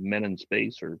company to have men in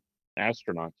space or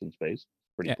astronauts in space.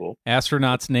 Pretty cool.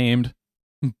 Astronauts named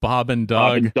Bob and Doug.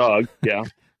 Bob and Doug, yeah.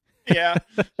 Yeah.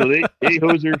 So hey,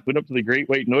 hosers, went up to the Great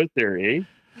White North there, eh?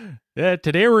 Yeah,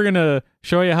 today we're going to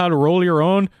show you how to roll your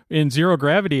own in zero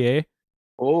gravity, eh?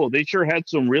 Oh, they sure had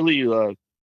some really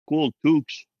cool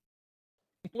toques.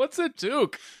 What's a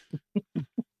toque?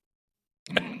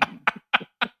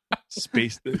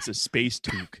 It's a space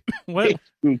toque. What?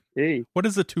 Hey. What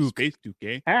is a toque? Space toque,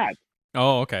 eh? Hat.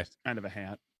 Oh, okay. It's kind of a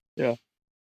hat. Yeah.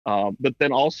 But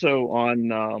then also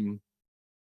on,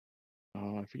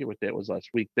 I forget what that was last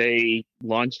week, they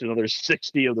launched another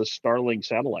 60 of the Starlink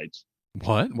satellites.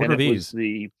 What? What and are it these? was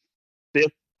the 5th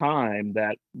time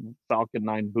that Falcon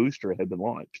 9 booster had been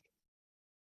launched.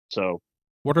 So,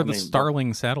 what are the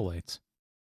Starlink satellites?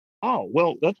 Oh,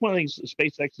 well, that's one of the things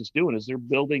SpaceX is doing is they're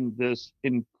building this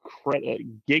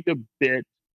gigabit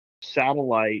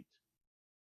satellite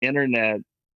internet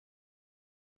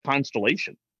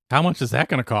constellation. How much is that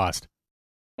going to cost?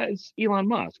 It's Elon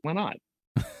Musk. Why not?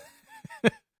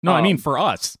 No, I mean for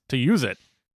us to use it.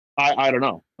 I don't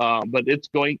know, but it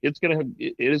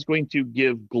is going to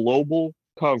give global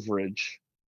coverage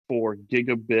for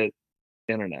gigabit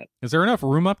internet. Is there enough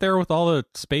room up there with all the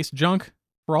space junk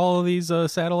for all of these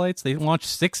satellites? They launch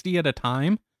 60 at a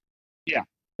time. Yeah.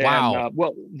 Wow. And,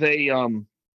 well, they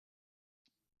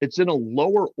it's in a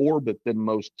lower orbit than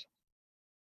most.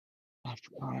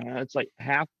 It's like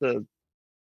half the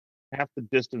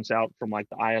distance out from like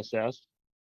the ISS.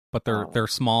 But they're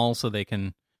small, so they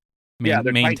can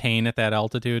maintain at that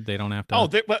altitude. They don't have to. Oh,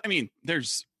 but I mean, the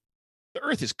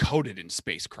Earth is coated in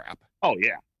space crap. Oh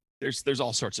yeah, there's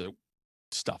all sorts of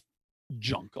stuff,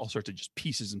 junk, all sorts of just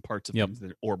pieces and parts of things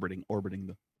that are orbiting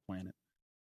the planet.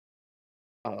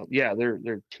 Yeah,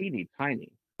 they're teeny tiny.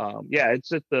 Yeah,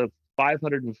 it's at the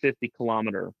 550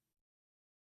 kilometer.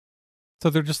 So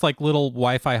they're just like little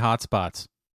Wi-Fi hotspots.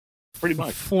 Pretty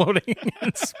much floating.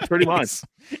 In space. Pretty much.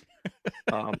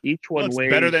 Each one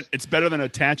weighs. It's better than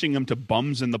attaching them to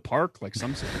bums in the park, like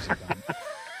some cities have done.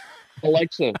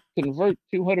 Alexa, convert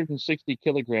 260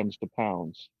 kilograms to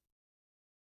pounds.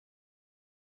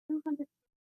 200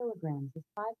 kilograms is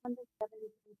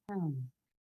 573 pounds.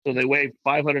 So they weigh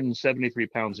 573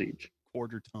 pounds each.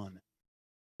 Quarter ton.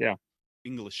 Yeah.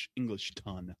 English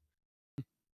ton.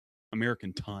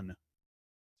 American ton.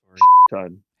 Sorry.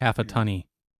 Ton. Half a tunny.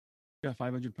 Yeah,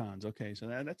 500 pounds. Okay, so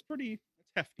that's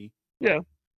hefty. Yeah. I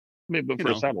mean, but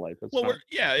for a satellite, that's well,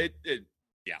 yeah. I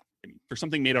mean, for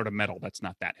something made out of metal, that's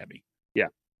not that heavy. Yeah.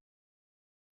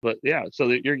 But yeah, so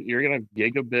that you're gonna have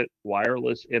gigabit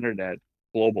wireless internet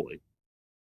globally.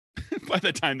 By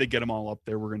the time they get them all up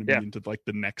there, we're going to be into like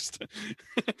the next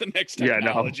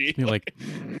technology. Yeah, no. You're like,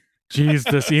 geez,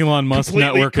 this Elon Musk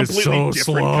network is so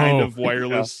slow. Kind of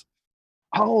wireless.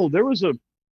 Yeah. Oh, there was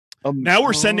now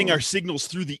we're sending our signals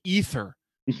through the ether.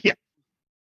 Yeah.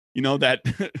 that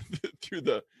through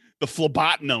the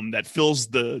phlebotinum that fills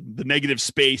the negative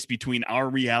space between our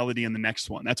reality and the next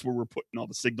one. That's where we're putting all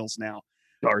the signals now.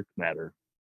 Dark matter.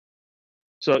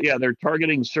 So yeah, they're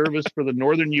targeting service for the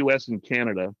northern U.S. and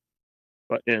Canada,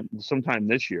 but sometime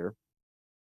this year,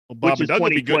 Well, Bob which and is Doug will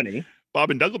be good. 2020. Bob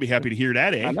and Doug will be happy to hear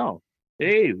that, eh? I know.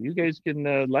 Hey, you guys can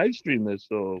live stream this,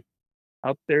 so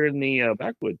out there in the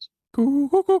backwoods,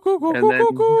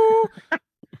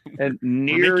 and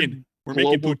near We're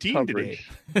making global poutine today.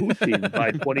 poutine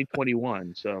by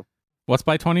 2021. So What's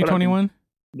by 2021?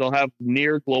 they'll have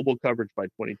near global coverage by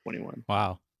 2021.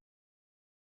 Wow.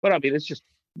 But I mean, it's just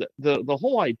the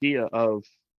whole idea of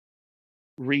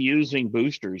reusing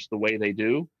boosters the way they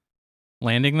do.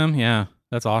 Landing them? Yeah,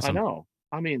 that's awesome. I know.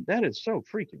 I mean, that is so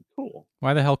freaking cool.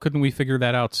 Why the hell couldn't we figure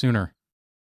that out sooner?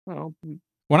 Well,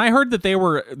 When I heard that they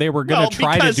were going to Well,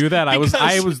 try to do that,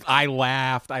 because- I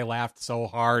laughed so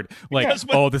hard. Like, Because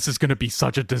oh, this is going to be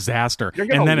such a disaster. You're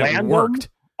gonna And then it land worked. them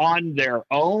on their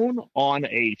own on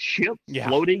a ship Yeah.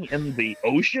 floating in the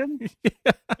ocean.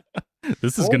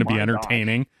 This is Oh going to be my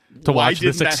entertaining to Why watch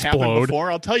this didn't that happen explode.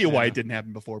 before? I'll tell you why Yeah. it didn't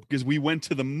happen before. Because we went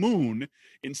to the moon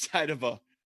inside of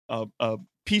a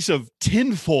piece of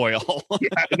tinfoil Yeah,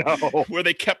 I know. where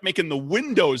they kept making the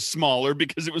windows smaller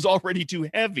because it was already too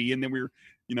heavy, and then we were,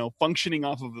 functioning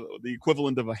off of the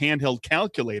equivalent of a handheld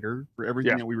calculator for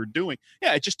everything Yeah. that we were doing.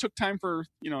 Yeah, it just took time for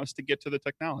us to get to the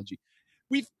technology.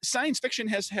 Science fiction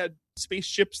has had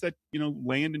spaceships that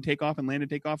land and take off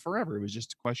forever. It was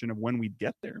just a question of when we'd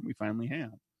get there, and we finally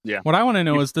have. What I want to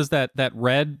know is, does that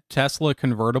red Tesla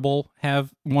convertible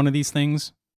have one of these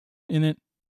things in it,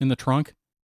 in the trunk?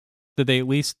 Did they at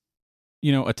least,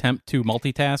 attempt to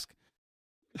multitask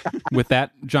with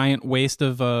that giant waste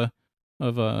of I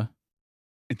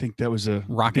think that was a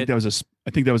rocket? I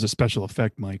think that was a special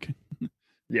effect, Mike.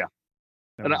 Yeah.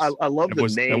 That And was- I love that the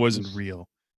was, names that wasn't real.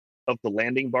 of the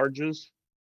landing barges,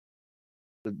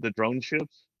 the drone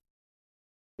ships.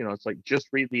 It's like, just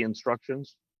read the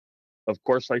instructions. Of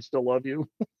course, I still love you.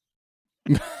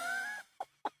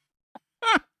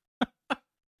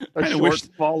 A Kinda short wish-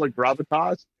 fall of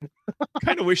gravitas.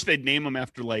 Kind of wish they'd name them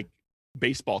after like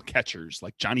baseball catchers,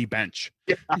 like Johnny Bench.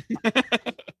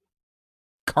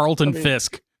 Carlton I mean-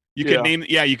 Fisk. You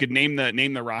Yeah. could name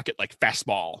the rocket like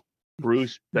fastball.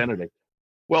 Bruce Benedict.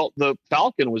 Well, the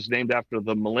Falcon was named after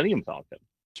the Millennium Falcon.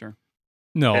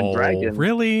 No, And Dragon.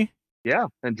 really? Yeah,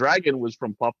 and Dragon was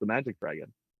from Puff the Magic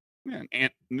Dragon. Yeah, and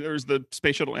there's the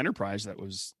Space Shuttle Enterprise that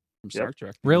was from Star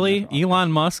Trek. Really? Named after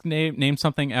Elon Musk named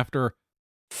something after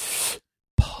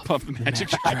Puff the Magic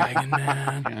Dragon,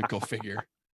 man. Yeah, go figure.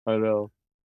 I know.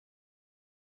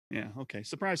 Yeah. Okay.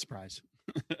 Surprise, surprise.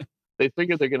 They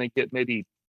figure they're going to get maybe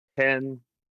 10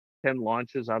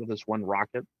 launches out of this one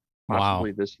rocket, Wow.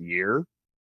 possibly this year.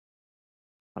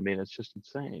 I mean, it's just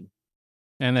insane.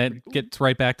 And Pretty that cool. gets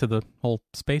right back to the whole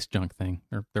space junk thing.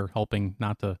 They're helping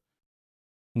not to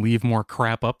leave more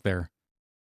crap up there,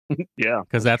 Yeah,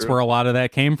 because that's where a lot of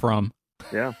that came from.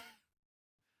 Yeah.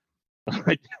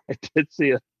 I did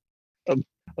see a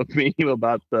meme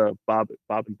about Bob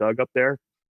and Doug up there,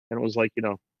 and it was like,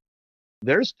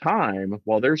 there's time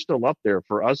while they're still up there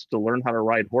for us to learn how to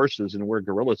ride horses and wear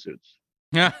gorilla suits.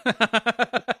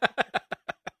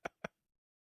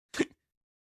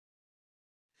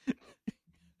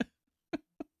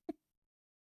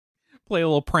 Play a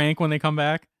little prank when they come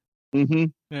back. Mm-hmm.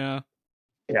 Yeah.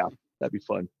 That'd be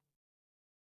fun.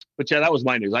 But yeah, that was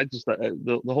my news. I just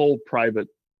the whole private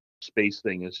space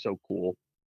thing is so cool.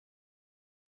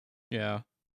 Yeah.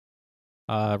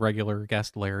 Regular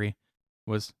guest Larry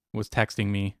was texting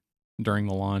me during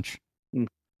the launch. Hmm.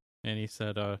 And he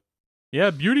said, yeah,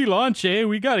 beauty launch, eh?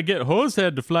 We got to get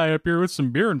Hosehead to fly up here with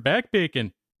some beer and back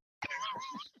bacon.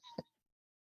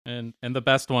 and the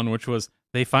best one, which was,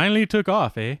 they finally took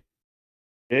off, eh?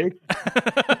 Hey,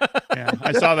 Yeah,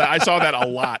 I saw that a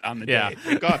lot on the Yeah. day.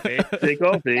 Take off, eh? take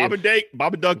off, Dave.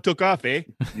 Bob and Doug took off, eh?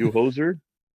 You hoser.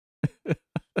 That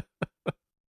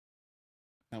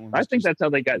one I was think just that's how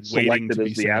they got waiting selected to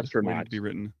be as the said, waiting astronauts. to be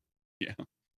written.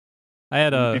 I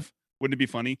had Wouldn't it be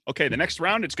funny? Okay, the next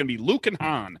round it's going to be Luke and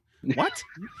Han. What?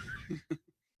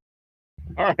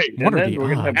 All right, What and are then the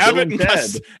we're gonna have odds? Bill and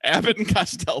Ted Abbott and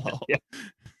Costello. Yeah.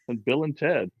 and Bill and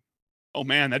Ted. Oh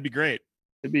man, that'd be great.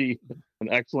 It'd be an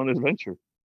excellent adventure.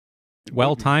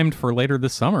 well timed for later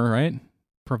this summer, right?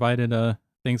 Provided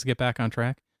things get back on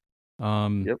track.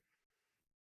 Yep.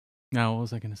 Now, what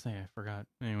was I going to say? I forgot.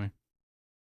 Anyway,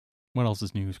 what else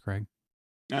is news, Craig?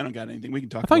 I don't got anything. We can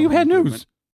talk. I thought about you had home improvement.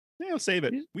 news. Yeah, I'll save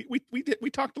it. We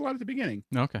talked a lot at the beginning.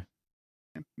 Okay.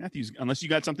 Matthew's, unless you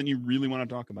got something you really want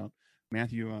to talk about.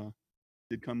 Matthew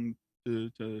did come to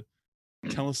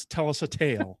Tell us a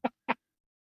tale.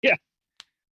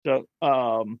 So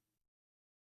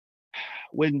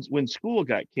when school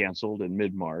got canceled in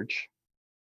mid-March,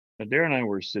 Dare and I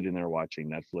were sitting there watching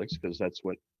Netflix because that's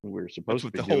what we were supposed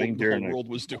to be doing during the whole world a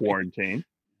was doing. quarantine.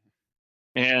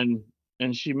 And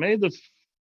she made the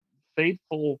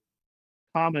fateful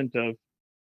comment of,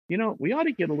 we ought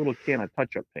to get a little can of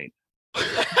touch-up paint.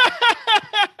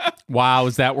 Wow,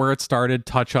 is that where it started?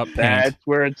 Touch-up paint. That's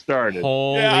where it started.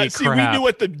 Holy see, crap. we knew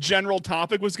what the general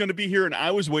topic was going to be here, and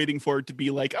I was waiting for it to be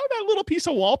like, oh, that little piece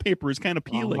of wallpaper is kind of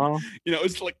peeling.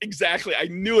 It's like, exactly. I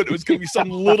knew it was going to be some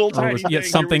little tiny thing. Yeah,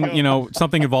 something,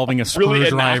 something involving a Really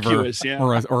screwdriver innocuous, yeah.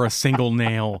 or a single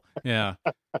nail. Yeah.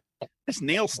 This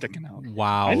nail sticking out.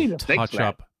 Wow. I need to fix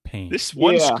Touch-up paint. This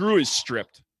one screw is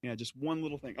stripped. Yeah, just one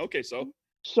little thing. Okay, so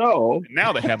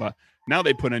now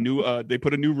they put a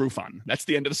new roof on. That's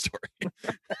the end of the story.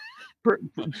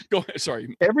 Go ahead.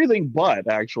 Sorry. Everything but,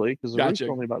 actually, because the roof's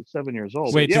Gotcha. only about 7 years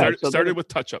old. Wait, started with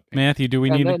touch-up paint. Matthew, do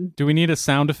we need a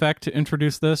sound effect to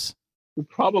introduce this?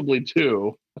 Probably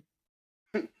do.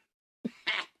 Is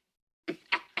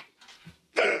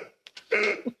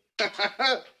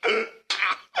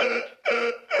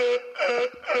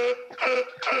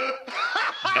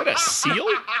that a seal?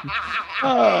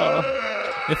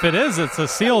 If it is, it's a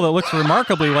seal that looks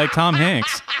remarkably like Tom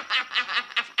Hanks.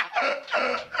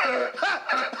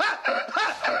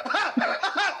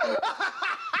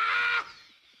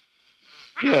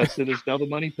 Yes, it is now the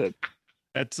money pit.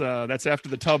 That's after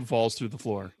the tub falls through the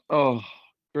floor. Oh,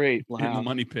 great. In the Wow.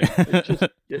 money pit.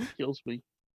 It kills me.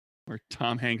 Where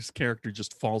Tom Hanks' character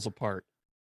just falls apart.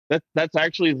 That's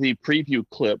actually the preview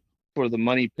clip for the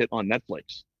money pit on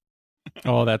Netflix.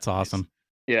 Oh, that's awesome.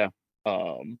 Yeah.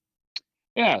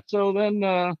 So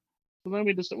then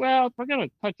we just said, well, if we're gonna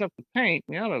touch up the paint,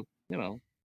 we ought to,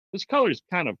 this color's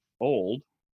kind of old.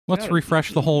 Let's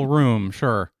refresh the whole room,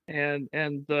 sure. And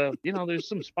there's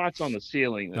some spots on the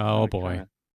ceiling. Oh boy.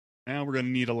 Now we're gonna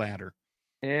need a ladder.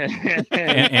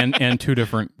 And two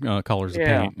different colors of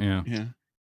paint. Yeah.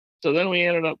 So then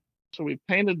we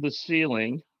painted the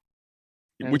ceiling.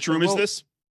 Which room is this?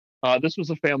 This was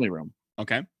a family room.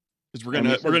 Okay. Because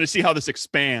we're gonna see how this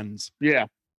expands. Yeah.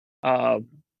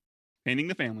 Painting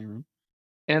the family room.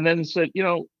 And then said,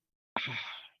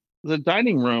 the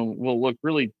dining room will look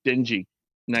really dingy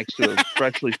next to a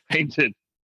freshly painted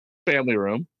family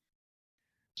room.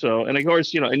 So, and of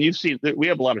course, and you've seen that we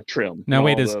have a lot of trim. Now,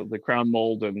 wait, the crown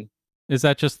mold and. Is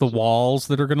that just the walls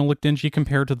that are going to look dingy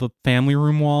compared to the family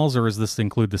room walls, or does this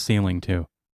include the ceiling too?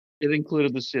 It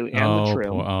included the ceiling and the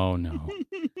trim. Oh no!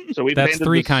 So that's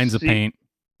three kinds of paint.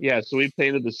 Yeah, so we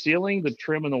painted the ceiling, the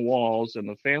trim, and the walls in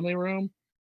the family room,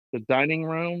 the dining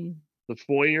room, the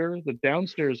foyer, the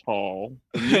downstairs hall,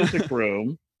 the music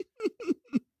room.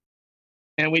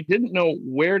 And we didn't know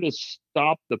where to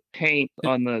stop the paint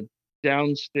on the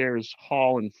downstairs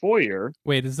hall and foyer.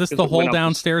 Wait, is this the whole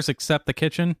downstairs except the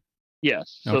kitchen?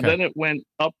 Yes. So then it went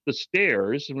up the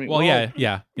stairs. And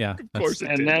yeah. Of course it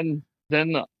did. And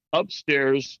then the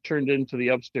upstairs turned into the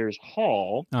upstairs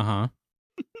hall. Uh-huh.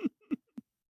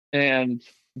 And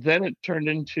then it turned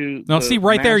into... No, see,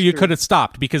 right there you could have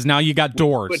stopped because now you got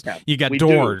doors. You got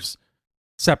doors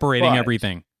separating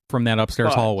everything from that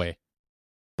upstairs hallway.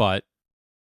 But...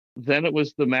 Then it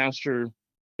was the master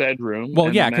bedroom.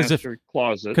 Well, yeah, because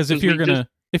closet. Because if you're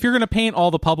gonna paint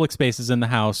all the public spaces in the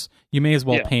house, you may as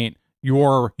well paint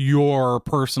your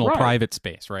personal private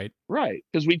space, right? Right,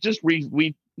 because we just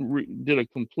we did a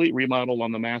complete remodel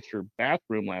on the master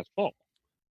bathroom last fall.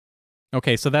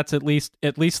 Okay, so that's at least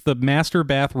the master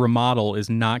bath remodel is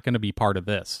not going to be part of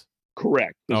this.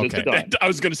 Correct. Okay. I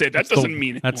was going to say that doesn't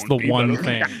mean it that's the one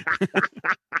thing.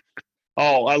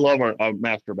 Oh, I love our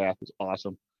master bath. It's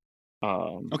awesome.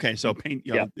 Okay, so paint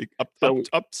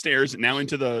upstairs, now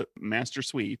into the master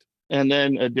suite, and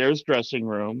then Adair's dressing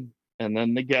room, and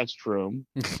then the guest room,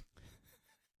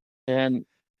 and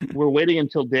we're waiting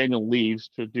until Daniel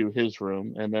leaves to do his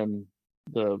room, and then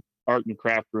the art and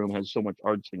craft room has so much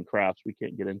arts and crafts we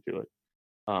can't get into it.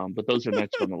 But those are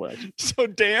next on the list.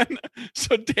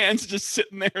 So Dan's just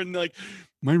sitting there and like,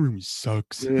 my room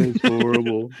sucks. It's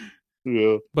horrible.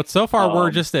 Yeah. But so far we're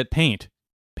just at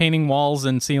painting walls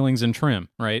and ceilings and trim,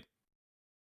 right?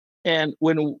 And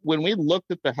when we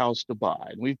looked at the house to buy,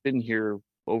 and we've been here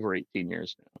over 18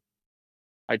 years now,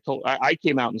 I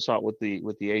came out and saw it with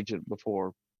the agent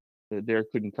before. Dare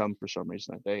couldn't come for some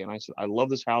reason that day, and I said, I love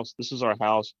this house. This is our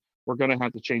house. We're going to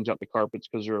have to change out the carpets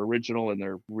because they're original and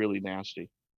they're really nasty.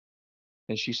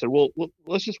 And she said, well,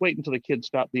 let's just wait until the kids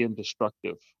stop being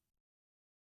destructive.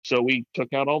 So we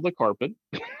took out all the carpet,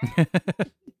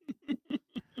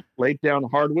 laid down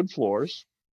hardwood floors,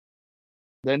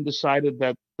 then decided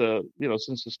that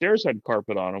since the stairs had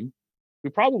carpet on them, we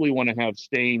probably want to have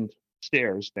stained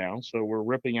stairs now. So we're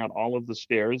ripping out all of the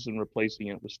stairs and replacing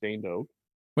it with stained oak.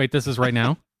 Wait, this is right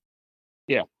now?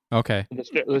 Yeah. Okay.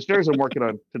 The stairs I'm working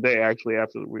on today, actually,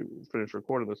 after we finish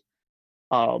recording this.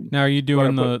 Now, are you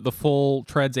doing the full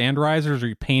treads and risers, or are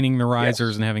you painting the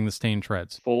risers and having the stained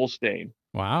treads? Full stain.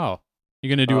 Wow. You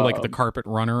going to do like the carpet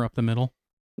runner up the middle?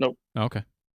 Nope. Okay.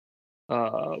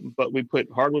 But we put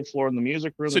hardwood floor in the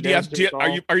music room. So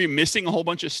are you missing a whole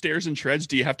bunch of stairs and treads?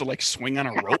 Do you have to like swing on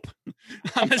a rope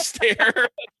on the stair?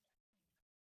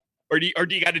 Or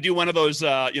do you got to do one of those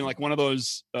like one of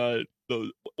those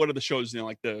what are the shows,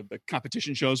 like the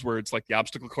competition shows where it's like the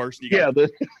obstacle course and you got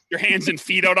your hands and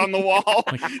feet out on the wall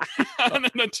on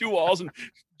the two walls and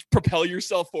propel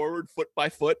yourself forward foot by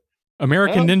foot.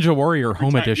 American Ninja Warrior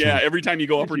Home Edition. Yeah, every time you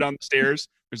go up or down the stairs,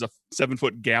 there's a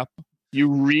 7-foot gap. You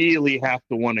really have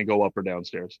to want to go up or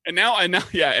downstairs. And now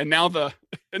the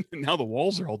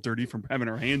walls are all dirty from having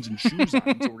our hands and shoes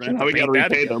on. So we're gonna have to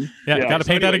repaint them. Yeah, got to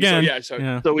paint that again.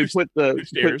 So we put the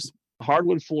stairs,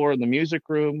 hardwood floor in the music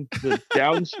room, the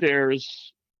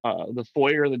downstairs, the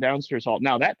foyer, the downstairs hall.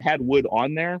 Now that had wood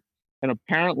on there, and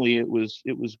apparently it was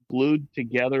glued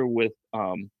together with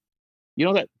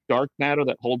that dark matter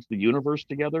that holds the universe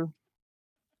together.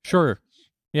 Sure.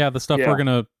 Yeah, the stuff we're going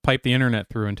to pipe the internet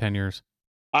through in 10 years.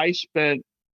 I spent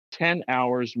 10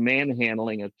 hours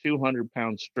manhandling a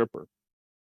 200-pound stripper.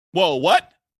 Whoa,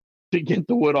 what? To get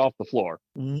the wood off the floor.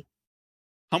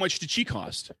 How much did she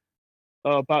cost?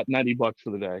 About $90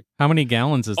 for the day. How many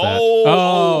gallons is that?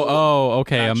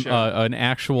 Okay. Gotcha. An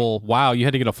actual, wow, you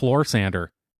had to get a floor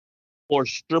sander. Floor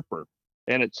stripper.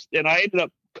 And I ended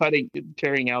up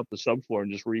tearing out the subfloor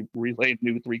and just relayed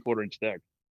new 3/4-inch deck.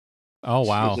 Oh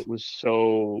wow! It was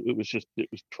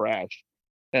trash.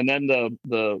 And then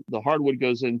the hardwood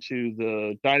goes into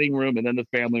the dining room and then the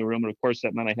family room, and of course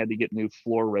that meant I had to get new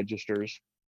floor registers.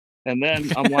 And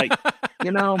then I'm like,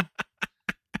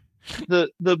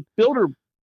 the builder.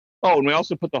 Oh, and we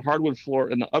also put the hardwood floor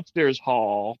in the upstairs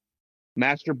hall,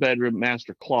 master bedroom,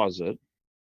 master closet.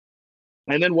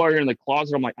 And then while you're in the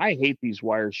closet, I'm like, I hate these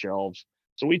wire shelves.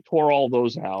 So we tore all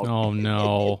those out. Oh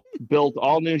no! Built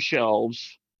all new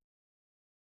shelves.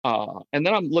 And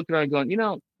then I'm looking at it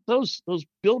going, those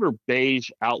builder beige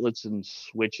outlets and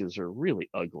switches are really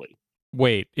ugly.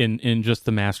 Wait, in just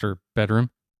the master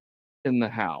bedroom? In the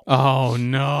house. Oh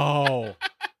no.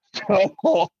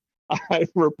 So I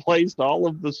replaced all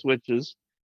of the switches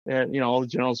and all the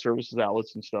general services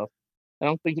outlets and stuff.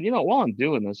 And I'm thinking, while I'm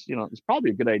doing this, it's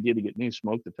probably a good idea to get new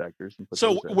smoke detectors and put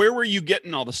So those in. Where were you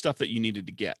getting all the stuff that you needed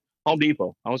to get? Home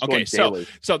Depot. I was going daily.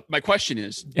 So my question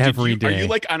is, every day. Are you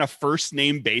like on a first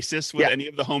name basis with any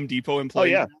of the Home Depot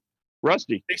employees? Oh yeah,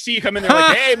 Rusty. They see you come in there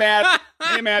like, hey Matt,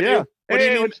 hey Matthew, yeah. What do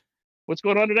you need? What's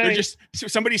going on today? They're just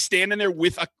somebody standing there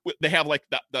they have like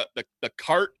the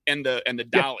cart and the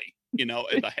dolly,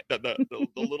 the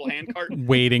little hand cart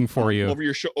waiting for you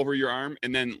over your arm,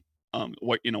 and then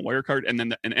wire cart, and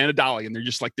then and a dolly, and they're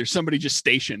just like there's somebody just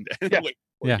stationed.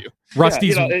 Yeah.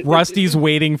 Rusty's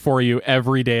waiting for you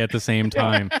every day at the same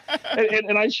time.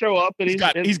 and I show up and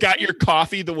he's got your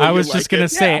coffee the way I was just gonna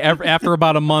say after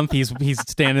about a month he's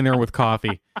standing there with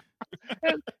coffee.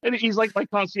 and he's like my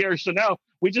concierge. So now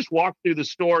we just walk through the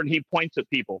store and he points at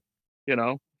people,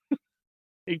 go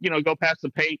past the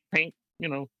paint,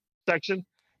 section,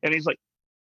 and he's like,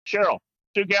 Cheryl,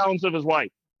 2 gallons of his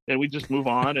white. And we just move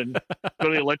on and go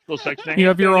to the electrical section. You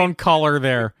have your own color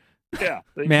there. Yeah.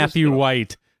 Matthew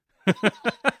White.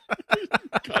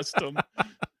 Custom.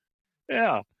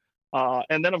 Yeah.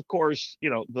 And then, of course,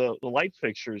 the light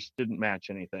fixtures didn't match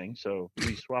anything. So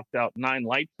we swapped out 9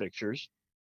 light fixtures.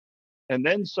 And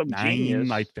then some 9 genius.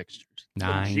 light fixtures.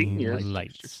 9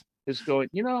 lights. Is going,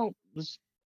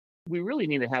 we really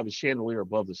need to have a chandelier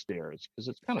above the stairs because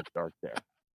it's kind of dark there.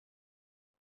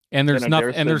 And there's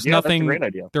nothing. And there's nothing. That's a great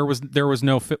idea. There was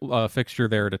no fixture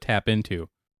there to tap into.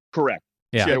 Correct.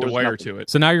 Yeah, so you had to wire to it.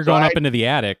 So now you're going up into the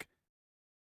attic.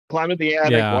 Climb at the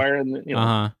attic, wire,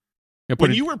 and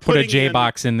Put a J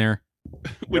box in there.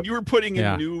 When you were putting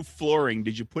in new flooring,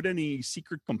 did you put any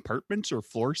secret compartments or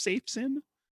floor safes in?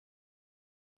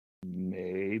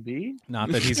 Maybe.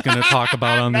 Not that he's going to talk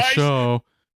about on the show.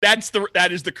 That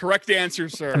is the correct answer,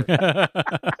 sir.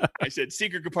 I said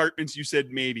secret compartments. You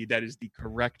said maybe. That is the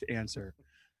correct answer.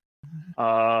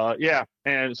 Yeah.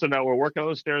 And so now we're working on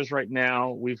the stairs right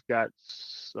now. We've got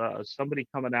somebody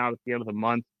coming out at the end of the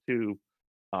month to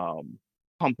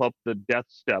pump up the death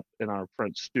step in our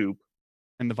front stoop.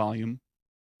 And the volume.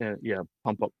 And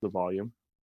pump up the volume.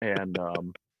 And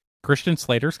Christian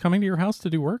Slater's coming to your house to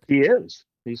do work? He is.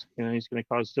 He's going to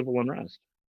cause civil unrest.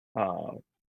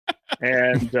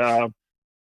 And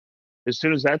as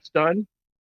soon as that's done,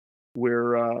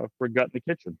 we're gutting the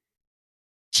kitchen.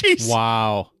 Jeez.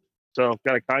 Wow. So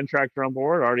got a contractor on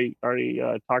board. Already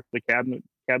talked to the cabinet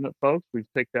folks. We've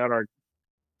picked out our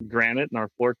granite and our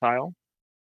floor tile.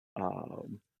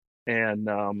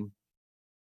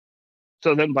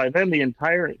 So then by then the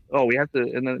entire we have to,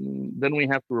 and then we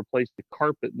have to replace the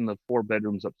carpet in the 4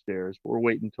 bedrooms upstairs. We're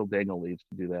waiting until Daniel leaves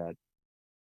to do that.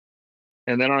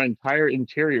 And then our entire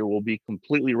interior will be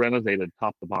completely renovated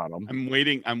top to bottom. I'm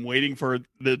waiting for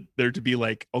there to be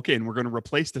like, okay, and we're going to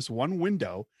replace this one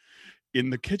window in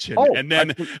the kitchen. And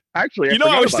then actually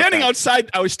I was standing outside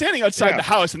Yeah. the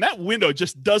house, and that window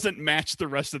just doesn't match the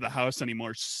rest of the house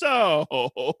anymore. So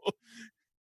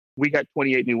we got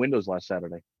 28 new windows last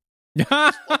Saturday.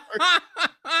 I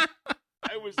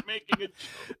was making a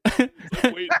joke.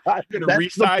 Like, wait, I'm going to That's the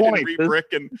reside point. and re-brick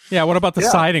and Yeah, what about the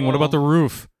siding? What about the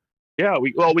roof? Yeah,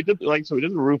 we did we did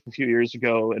the roof a few years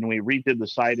ago, and we redid the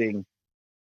siding.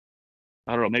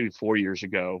 I don't know, maybe 4 years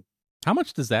ago. How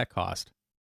much does that cost?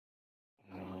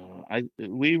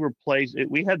 We replaced it.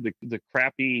 We had the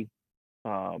crappy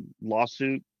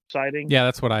lawsuit siding. Yeah,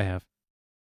 that's what I have.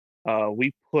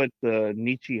 We put the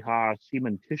Nichiha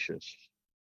cementitious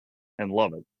and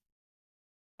love it.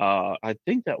 I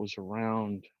think that was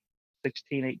around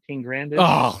 16, 18 grand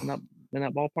Oh. in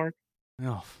that ballpark.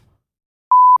 Oh,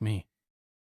 me.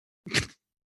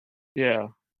 Yeah.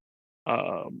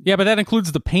 Yeah, but that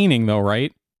includes the painting, though,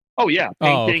 right? Oh yeah,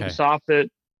 painting, okay. soffit,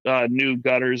 new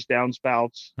gutters,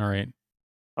 downspouts. All right.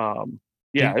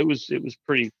 Yeah, it was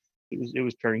pretty. It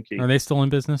was turnkey. Are they still in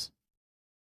business?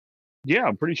 Yeah,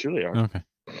 I'm pretty sure they are. Okay.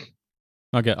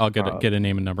 I'll get a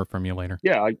name and number from you later.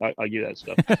 Yeah, I get that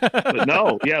stuff. But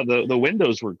no, yeah, the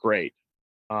windows were great.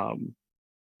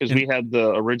 Because we had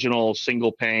the original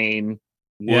single pane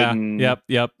wooden. Yeah.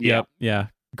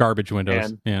 Garbage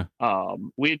windows. And,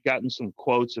 we had gotten some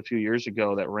quotes a few years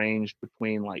ago that ranged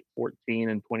between like 14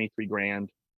 and 23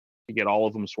 grand to get all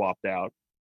of them swapped out.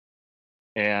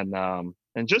 And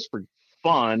just for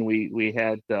fun, we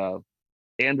had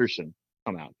Anderson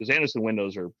come out, because Anderson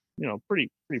windows are,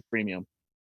 pretty premium.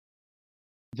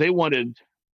 They wanted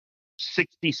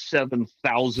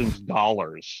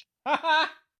 $67,000.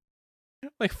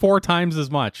 Like 4 times as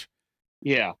much.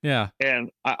 Yeah. Yeah.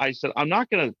 And I said, I'm not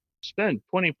going to spend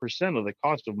 20% of the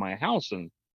cost of my house in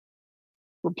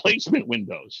replacement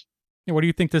windows. Yeah, what do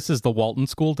you think this is, the Walton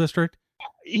School District?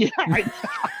 Yeah,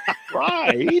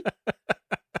 right.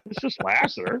 It's just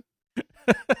Lasser.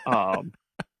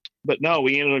 But no,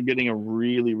 we ended up getting a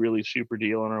really, really super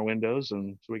deal on our windows,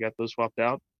 and so we got those swapped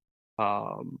out.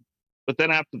 But then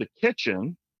after the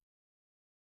kitchen,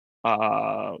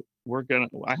 I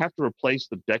have to replace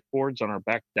the deck boards on our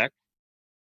back deck.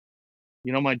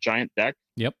 You know my giant deck?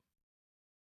 Yep.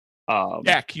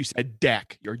 Deck. You said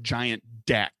deck. Your giant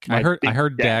deck. I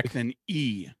heard deck with an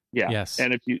E. Yeah. Yes.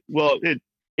 And if you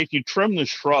trim the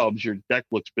shrubs, your deck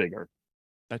looks bigger.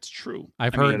 That's true.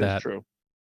 I've heard that. That's true.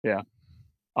 Yeah.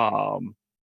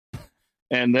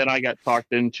 And then I got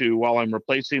talked into, while I'm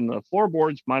replacing the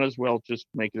floorboards, might as well just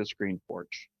make it a screen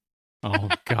porch. Oh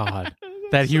God,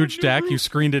 that huge deck, you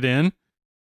screened it in?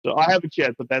 So I haven't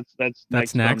yet, but that's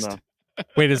next. on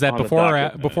Wait, is that on the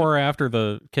before or after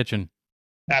the kitchen?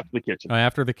 after the kitchen. Oh,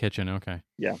 after the kitchen. Okay.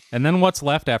 Yeah. And then what's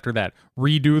left after that?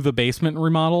 Redo the basement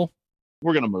remodel,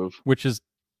 We're gonna move. which is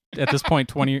at this point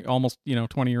 20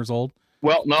 years old.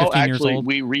 Well, no, 15 years actually, old?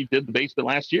 we redid the basement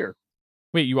last year.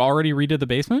 Wait, you already redid the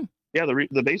basement? Yeah,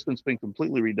 the basement's been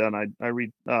completely redone.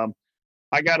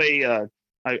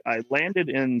 I landed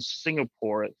in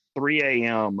Singapore at 3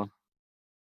 a.m.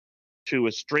 to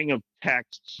a string of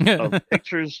texts of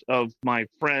pictures of my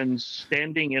friends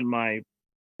standing in my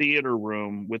theater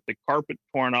room with the carpet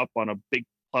torn up on a big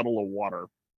puddle of water.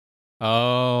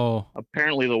 Oh.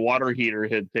 Apparently the water heater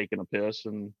had taken a piss,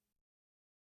 and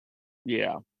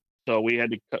yeah. So we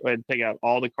had to take out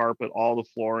all the carpet, all the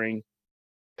flooring,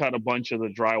 cut a bunch of the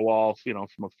drywall, from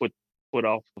a foot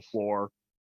off the floor.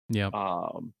 Yep.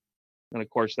 And of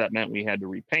course that meant we had to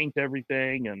repaint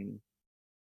everything, and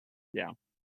yeah.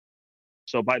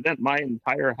 So by then my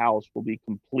entire house will be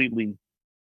completely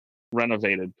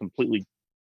renovated, completely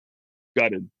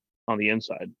gutted on the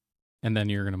inside. And then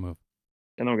you're going to move.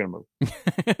 And then we're going to move.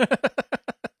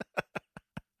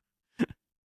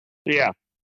 Yeah.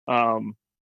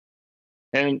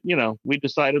 And, we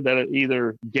decided that it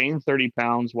either gain 30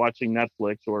 pounds watching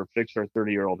Netflix or fix our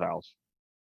 30-year-old house.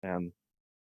 And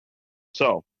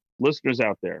so, listeners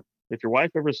out there, if your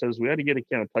wife ever says, we had to get a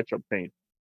can of touch-up paint,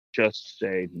 just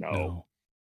say no.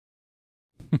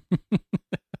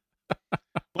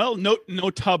 Well, no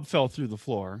tub fell through the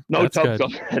floor. No That's tub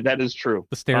good. fell. That is true.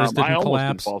 The stairs I didn't almost collapse.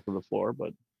 didn't fall to the floor,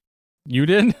 but You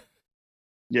did?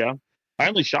 yeah, I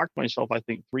only shocked myself, I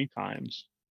think, 3 times.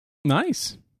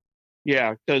 Nice.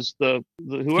 Yeah, because the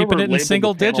whoever Keeping it in labeled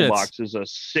single the panel digits. box is a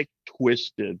sick,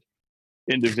 twisted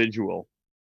individual.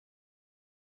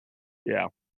 Yeah.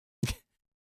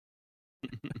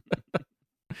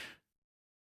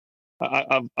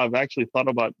 I've actually thought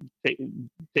about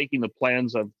taking the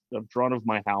plans I've drawn of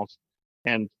my house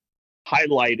and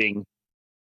highlighting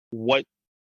what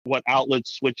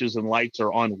outlets, switches, and lights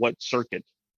are on what circuit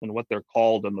and what they're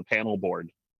called on the panel board.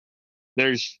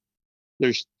 There's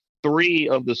 3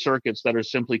 of the circuits that are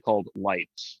simply called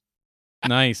lights.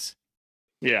 Nice.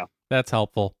 Yeah. That's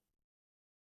helpful.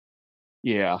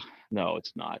 Yeah. No,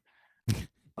 it's not.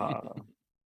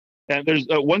 And there's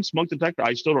one smoke detector.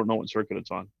 I still don't know what circuit it's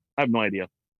on. I have no idea.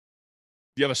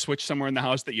 You have a switch somewhere in the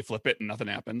house that you flip it and nothing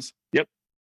happens. Yep.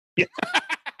 Yeah.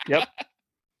 Yep.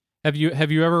 Have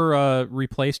you ever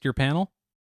replaced your panel?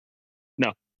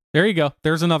 No. There you go.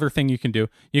 There's another thing you can do.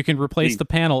 You can replace Neat. the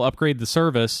panel, upgrade the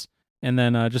service, and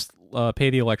then just pay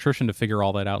the electrician to figure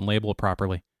all that out and label it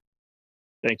properly.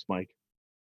 Thanks, Mike.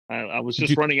 I was Did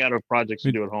just you- running out of projects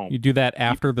to do at home. You do that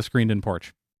after the screened-in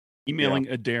porch. Emailing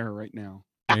Adair right now.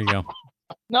 There you go.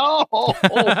 No.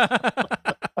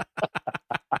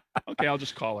 Okay, I'll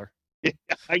just call her.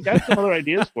 I got some other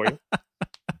ideas for you.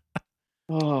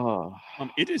 Oh.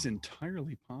 It is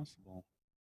entirely possible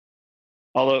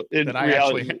Although in that I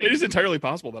reality, actually. It is entirely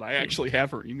possible that I actually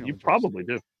have her email. you address. probably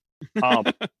do.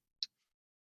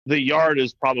 The yard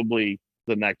is probably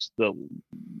after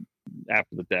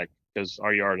the deck, because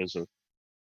our yard is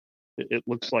it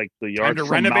looks like the yard to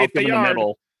from renovate Malcolm the in yard. the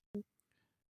middle.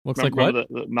 Looks like what? Remember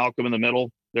the Malcolm in the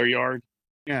Middle, their yard?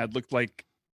 Yeah, it looked like.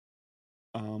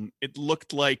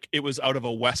 It was out of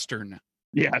a western.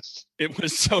 Yes. It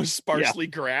was so sparsely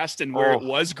grassed, and where it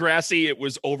was grassy, it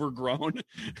was overgrown.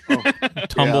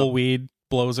 Tumbleweed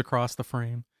blows across the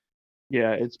frame.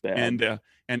 Yeah, it's bad.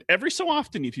 And every so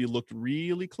often, if you looked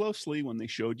really closely when they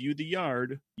showed you the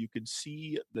yard, you could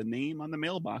see the name on the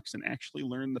mailbox and actually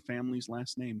learn the family's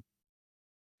last name,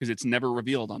 because it's never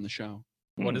revealed on the show.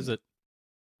 What is it?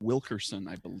 Wilkerson,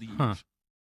 I believe. Huh.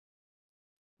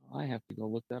 I have to go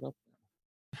look that up.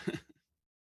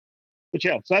 But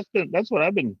yeah, so that's what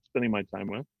I've been spending my time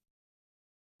with.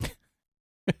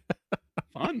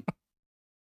 Fun.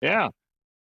 Yeah.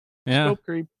 Yeah. Scope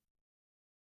creep.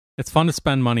 It's fun to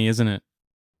spend money, isn't it?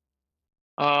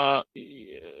 No,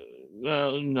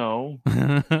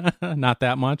 Not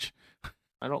that much.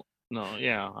 I don't. No,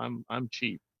 yeah, I'm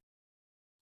cheap.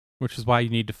 Which is why you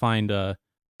need to find a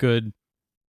good,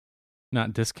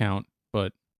 not discount,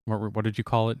 but what did you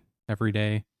call it?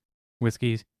 Everyday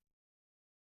whiskeys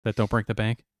that don't break the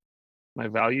bank. My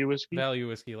value whiskey. Value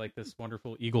whiskey, like this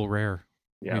wonderful Eagle Rare.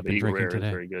 Yeah, we've the been Eagle drinking Rare today.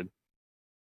 is very good.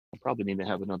 I probably need to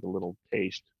have another little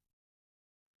taste.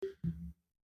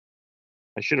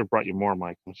 I should have brought you more,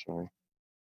 Mike. I'm sorry.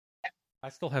 I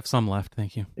still have some left,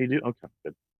 thank you. You do? Okay,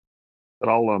 good. But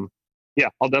I'll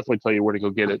definitely tell you where to go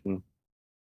get it and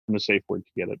the safe word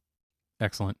to get it.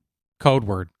 Excellent. Code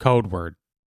word.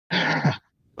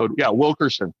 Yeah,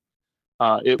 Wilkerson.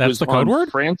 It That's was the code on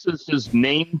word? Francis's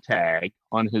name tag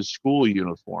on his school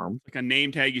uniform. Like a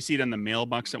name tag, you see it on the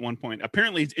mailbox at one point.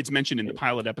 Apparently, it's mentioned in the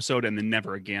pilot episode and then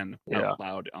never again out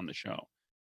loud on the show.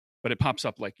 But it pops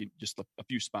up like just a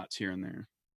few spots here and there.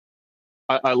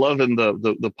 I love in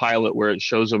the pilot where it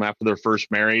shows them after they're first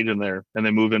married and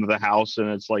they move into the house, and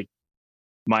it's like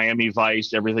Miami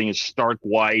Vice. Everything is stark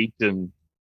white and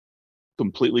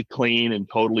completely clean and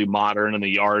totally modern, and the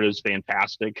yard is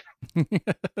fantastic.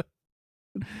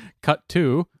 Cut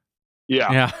to.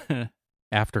 Yeah.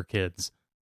 After kids.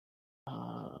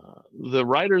 The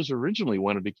writers originally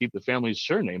wanted to keep the family's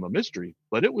surname a mystery,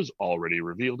 but it was already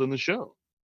revealed in the show.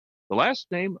 The last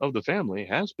name of the family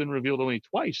has been revealed only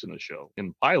twice in the show.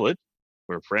 In pilot,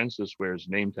 where Francis wears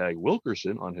name tag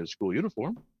Wilkerson on his school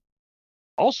uniform.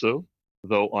 Also,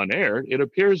 though unaired, it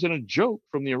appears in a joke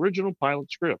from the original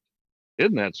pilot script.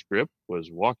 In that script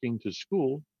was walking to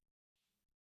school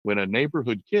when a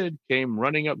neighborhood kid came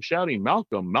running up shouting,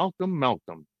 "Malcolm, Malcolm,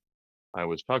 Malcolm. I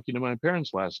was talking to my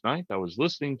parents last night. I was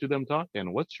listening to them talk,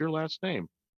 and what's your last name?"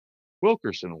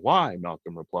 "Wilkerson." "Why?"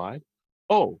 Malcolm replied.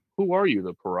 "Oh, who are you,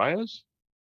 the pariahs?"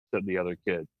 said the other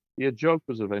kid. The joke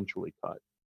was eventually cut.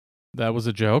 That was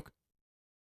a joke?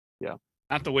 Yeah.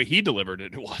 Not the way he delivered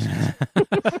it, it wasn't.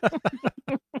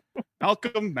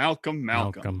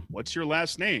 Malcolm. What's your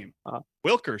last name?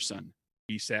 Wilkerson,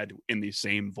 he said in the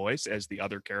same voice as the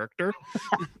other character.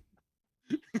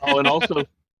 Oh, and also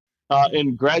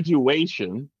in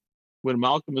Graduation, when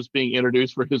Malcolm is being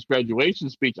introduced for his graduation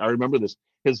speech, I remember this.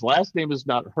 His last name is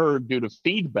not heard due to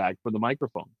feedback from the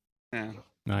microphone. Yeah.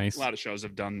 Nice. A lot of shows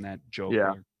have done that joke.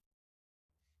 Yeah.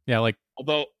 Yeah, like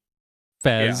Although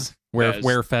Fez, Fez.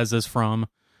 where Fez is from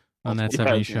on that Also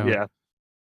 70s Yeah, show. yeah.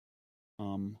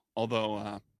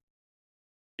 Although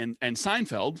and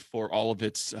Seinfeld, for all of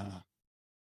its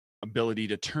ability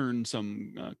to turn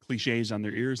some cliches on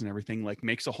their ears and everything, like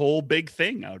makes a whole big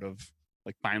thing out of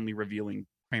like finally revealing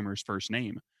Kramer's first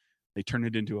name. They turn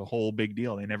it into a whole big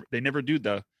deal. They never do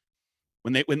the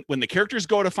when the characters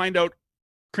go to find out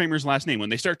Kramer's last name, when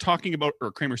they start talking about, or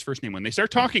Kramer's first name, when they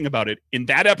start talking about it in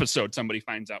that episode, somebody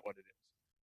finds out what it is.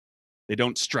 They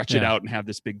don't stretch it Yeah. out and have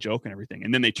this big joke and everything,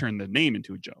 and then they turn the name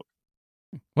into a joke.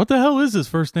 What the hell is his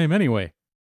first name anyway?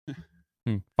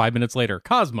 5 minutes later,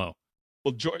 Cosmo.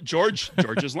 Well,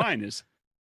 George's line is,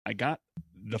 "I got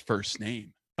the first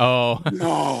name." Oh.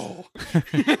 No.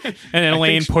 And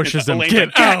Elaine pushes him. Elaine,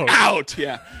 Get out. out.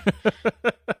 Yeah.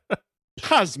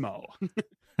 Cosmo.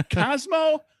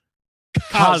 Cosmo.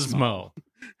 Cosmo.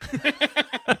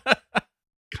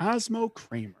 Cosmo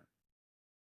Kramer.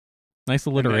 Nice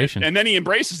alliteration. And then he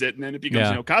embraces it, and then it becomes,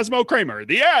 Yeah. Cosmo Kramer,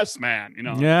 the yes man.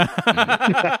 Yeah.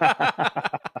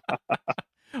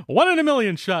 1 in a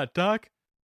million shot, Doc.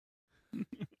 Do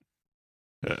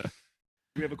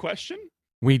we have a question?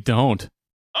 We don't.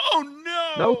 Oh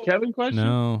no. No Kevin question?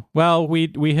 No. Well, we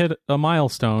hit a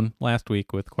milestone last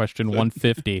week with question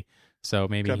 150. So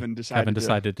maybe Kevin Kevin decided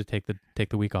decided to take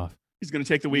the week off. He's going to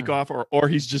take the week off, or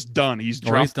he's just done. He's Or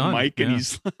dropped he's done, the mic and yeah.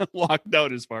 he's locked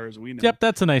out as far as we know. Yep,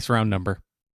 that's a nice round number.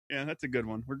 Yeah, that's a good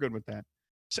one. We're good with that.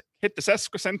 Hit the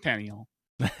sesquicentennial.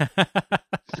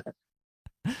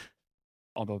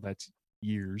 Although that's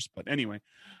years, but anyway.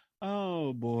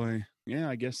 Oh boy. Yeah,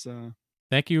 I guess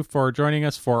Thank you for joining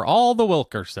us for all the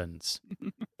Wilkersons.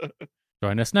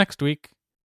 Join us next week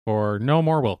for no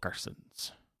more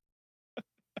Wilkersons.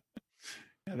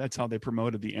 yeah, that's how they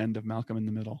promoted the end of Malcolm in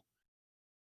the Middle.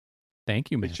 Thank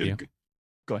you, They Matthew. should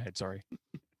go ahead, sorry.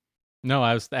 No,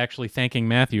 I was actually thanking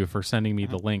Matthew for sending me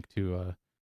the link to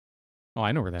oh,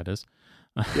 I know where that is.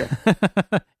 Yeah.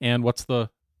 And what's the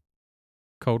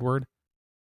code word?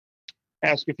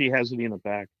 Ask if he has any in the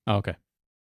back. Oh, okay.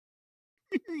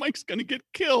 Mike's gonna get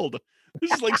killed.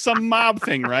 This is like some mob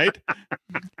thing, right?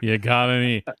 You got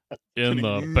any in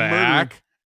the Murder. back?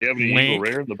 Do you have any Wink. Eagle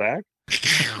Rare in the back?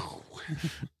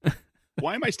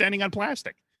 Why am I standing on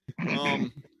plastic?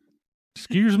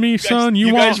 Excuse me, guys- son.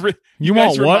 You guys want re- you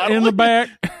guys want what in the remodeling?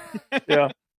 back? Yeah.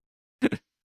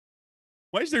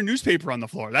 Why is there newspaper on the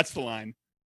floor? That's the line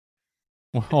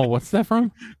Oh, what's that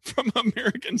from? from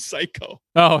American Psycho.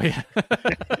 Oh, yeah.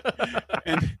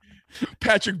 And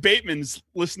Patrick Bateman's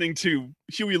listening to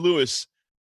Huey Lewis,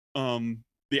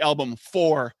 the album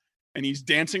 4, and he's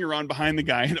dancing around behind the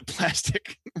guy in a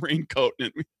plastic raincoat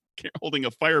and holding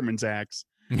a fireman's axe.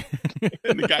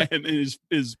 And the guy and his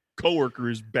coworker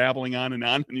is babbling on,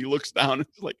 and he looks down and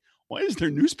he's like, "Why is there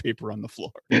newspaper on the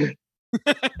floor?"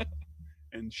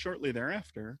 And shortly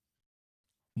thereafter,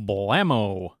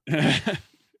 Blammo.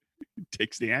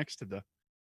 takes the axe to the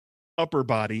upper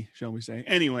body, shall we say?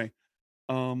 Anyway,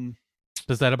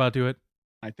 Does that about do it?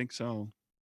 I think so.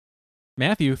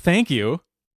 Matthew, thank you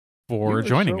for You are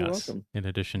joining so us. welcome. In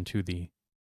addition to the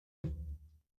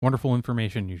wonderful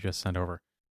information you just sent over.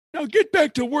 Now get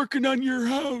back to working on your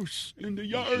house and the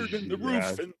yard and the Yeah.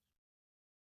 roof and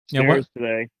Yeah, Stairs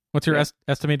today. what's your Yeah.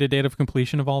 estimated date of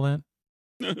completion of all that?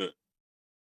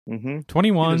 Mm-hmm.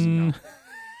 21.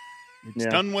 It's Yeah.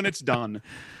 done when it's done.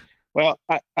 Well,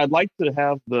 I'd like to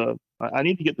have I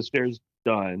need to get the stairs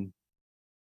done.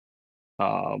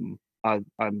 I'm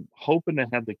hoping to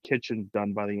have the kitchen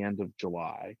done by the end of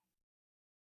July,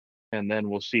 and then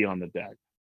we'll see on the deck.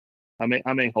 I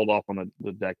may hold off on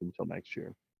the deck until next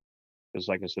year, because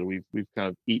like I said, we've kind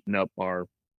of eaten up our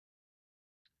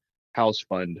house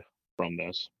fund from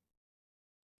this.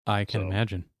 I can So-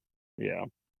 imagine. Yeah,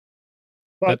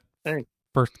 but That- hey,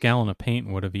 First gallon of paint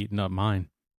would have eaten up mine.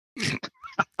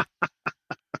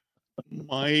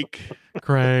 Mike,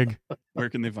 Craig. where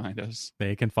can they find us?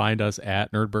 They can find us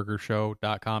at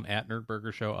nerdburgershow.com, at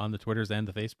nerdburgershow on the Twitters and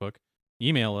the Facebook.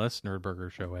 Email us,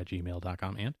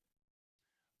 nerdburgershow@gmail.com.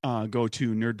 And Go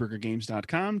to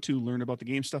nerdburgergames.com to learn about the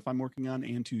game stuff I'm working on,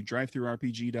 and to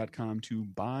drivethroughrpg.com to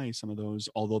buy some of those.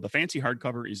 Although the fancy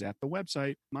hardcover is at the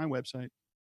website, my website.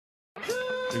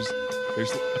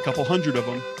 There's a couple hundred of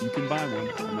them. You can buy one.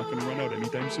 I'm not going to run out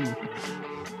anytime soon.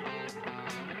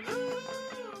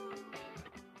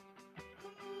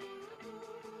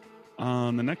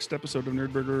 On the next episode of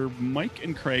Nerdburger, Mike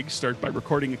and Craig start by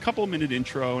recording a couple-minute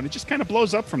intro, and it just kind of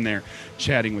blows up from there.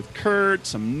 Chatting with Kurt,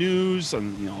 some news, a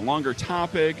longer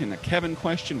topic, and a Kevin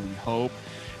question, we hope.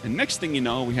 And next thing you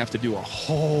know, we have to do a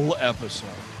whole episode.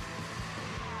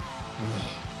 Ugh.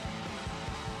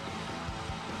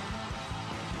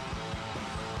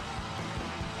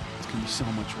 It's going to be so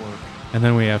much work. And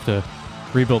then we have to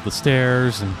rebuild the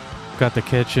stairs and gut the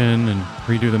kitchen and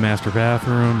redo the master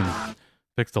bathroom and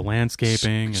fix the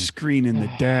landscaping and screen in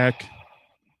the deck,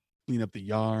 clean up the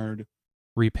yard,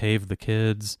 repave the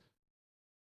kids.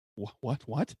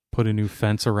 What? Put a new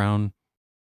fence around.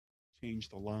 Change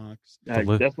the locks. I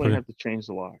definitely have to change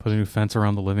the locks. Put a new fence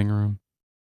around the living room.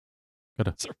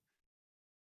 Gotta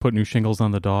put new shingles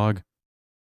on the dog.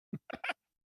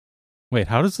 Wait,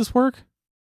 how does this work?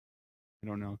 I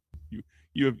don't know.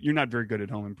 You're not very good at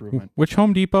home improvement. Which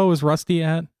Home Depot is Rusty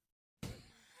at?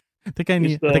 I think I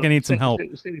need some help.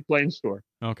 City Plain store.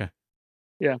 Okay.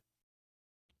 Yeah.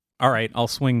 All right, I'll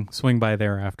swing by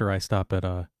there after I stop at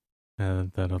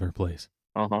that other place.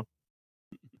 Uh-huh.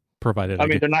 Provided I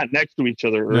mean, they're not next to each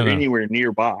other or anywhere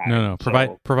nearby. No.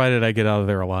 Provided I get out of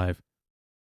there alive.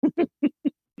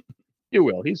 You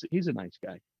will. He's a nice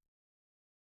guy.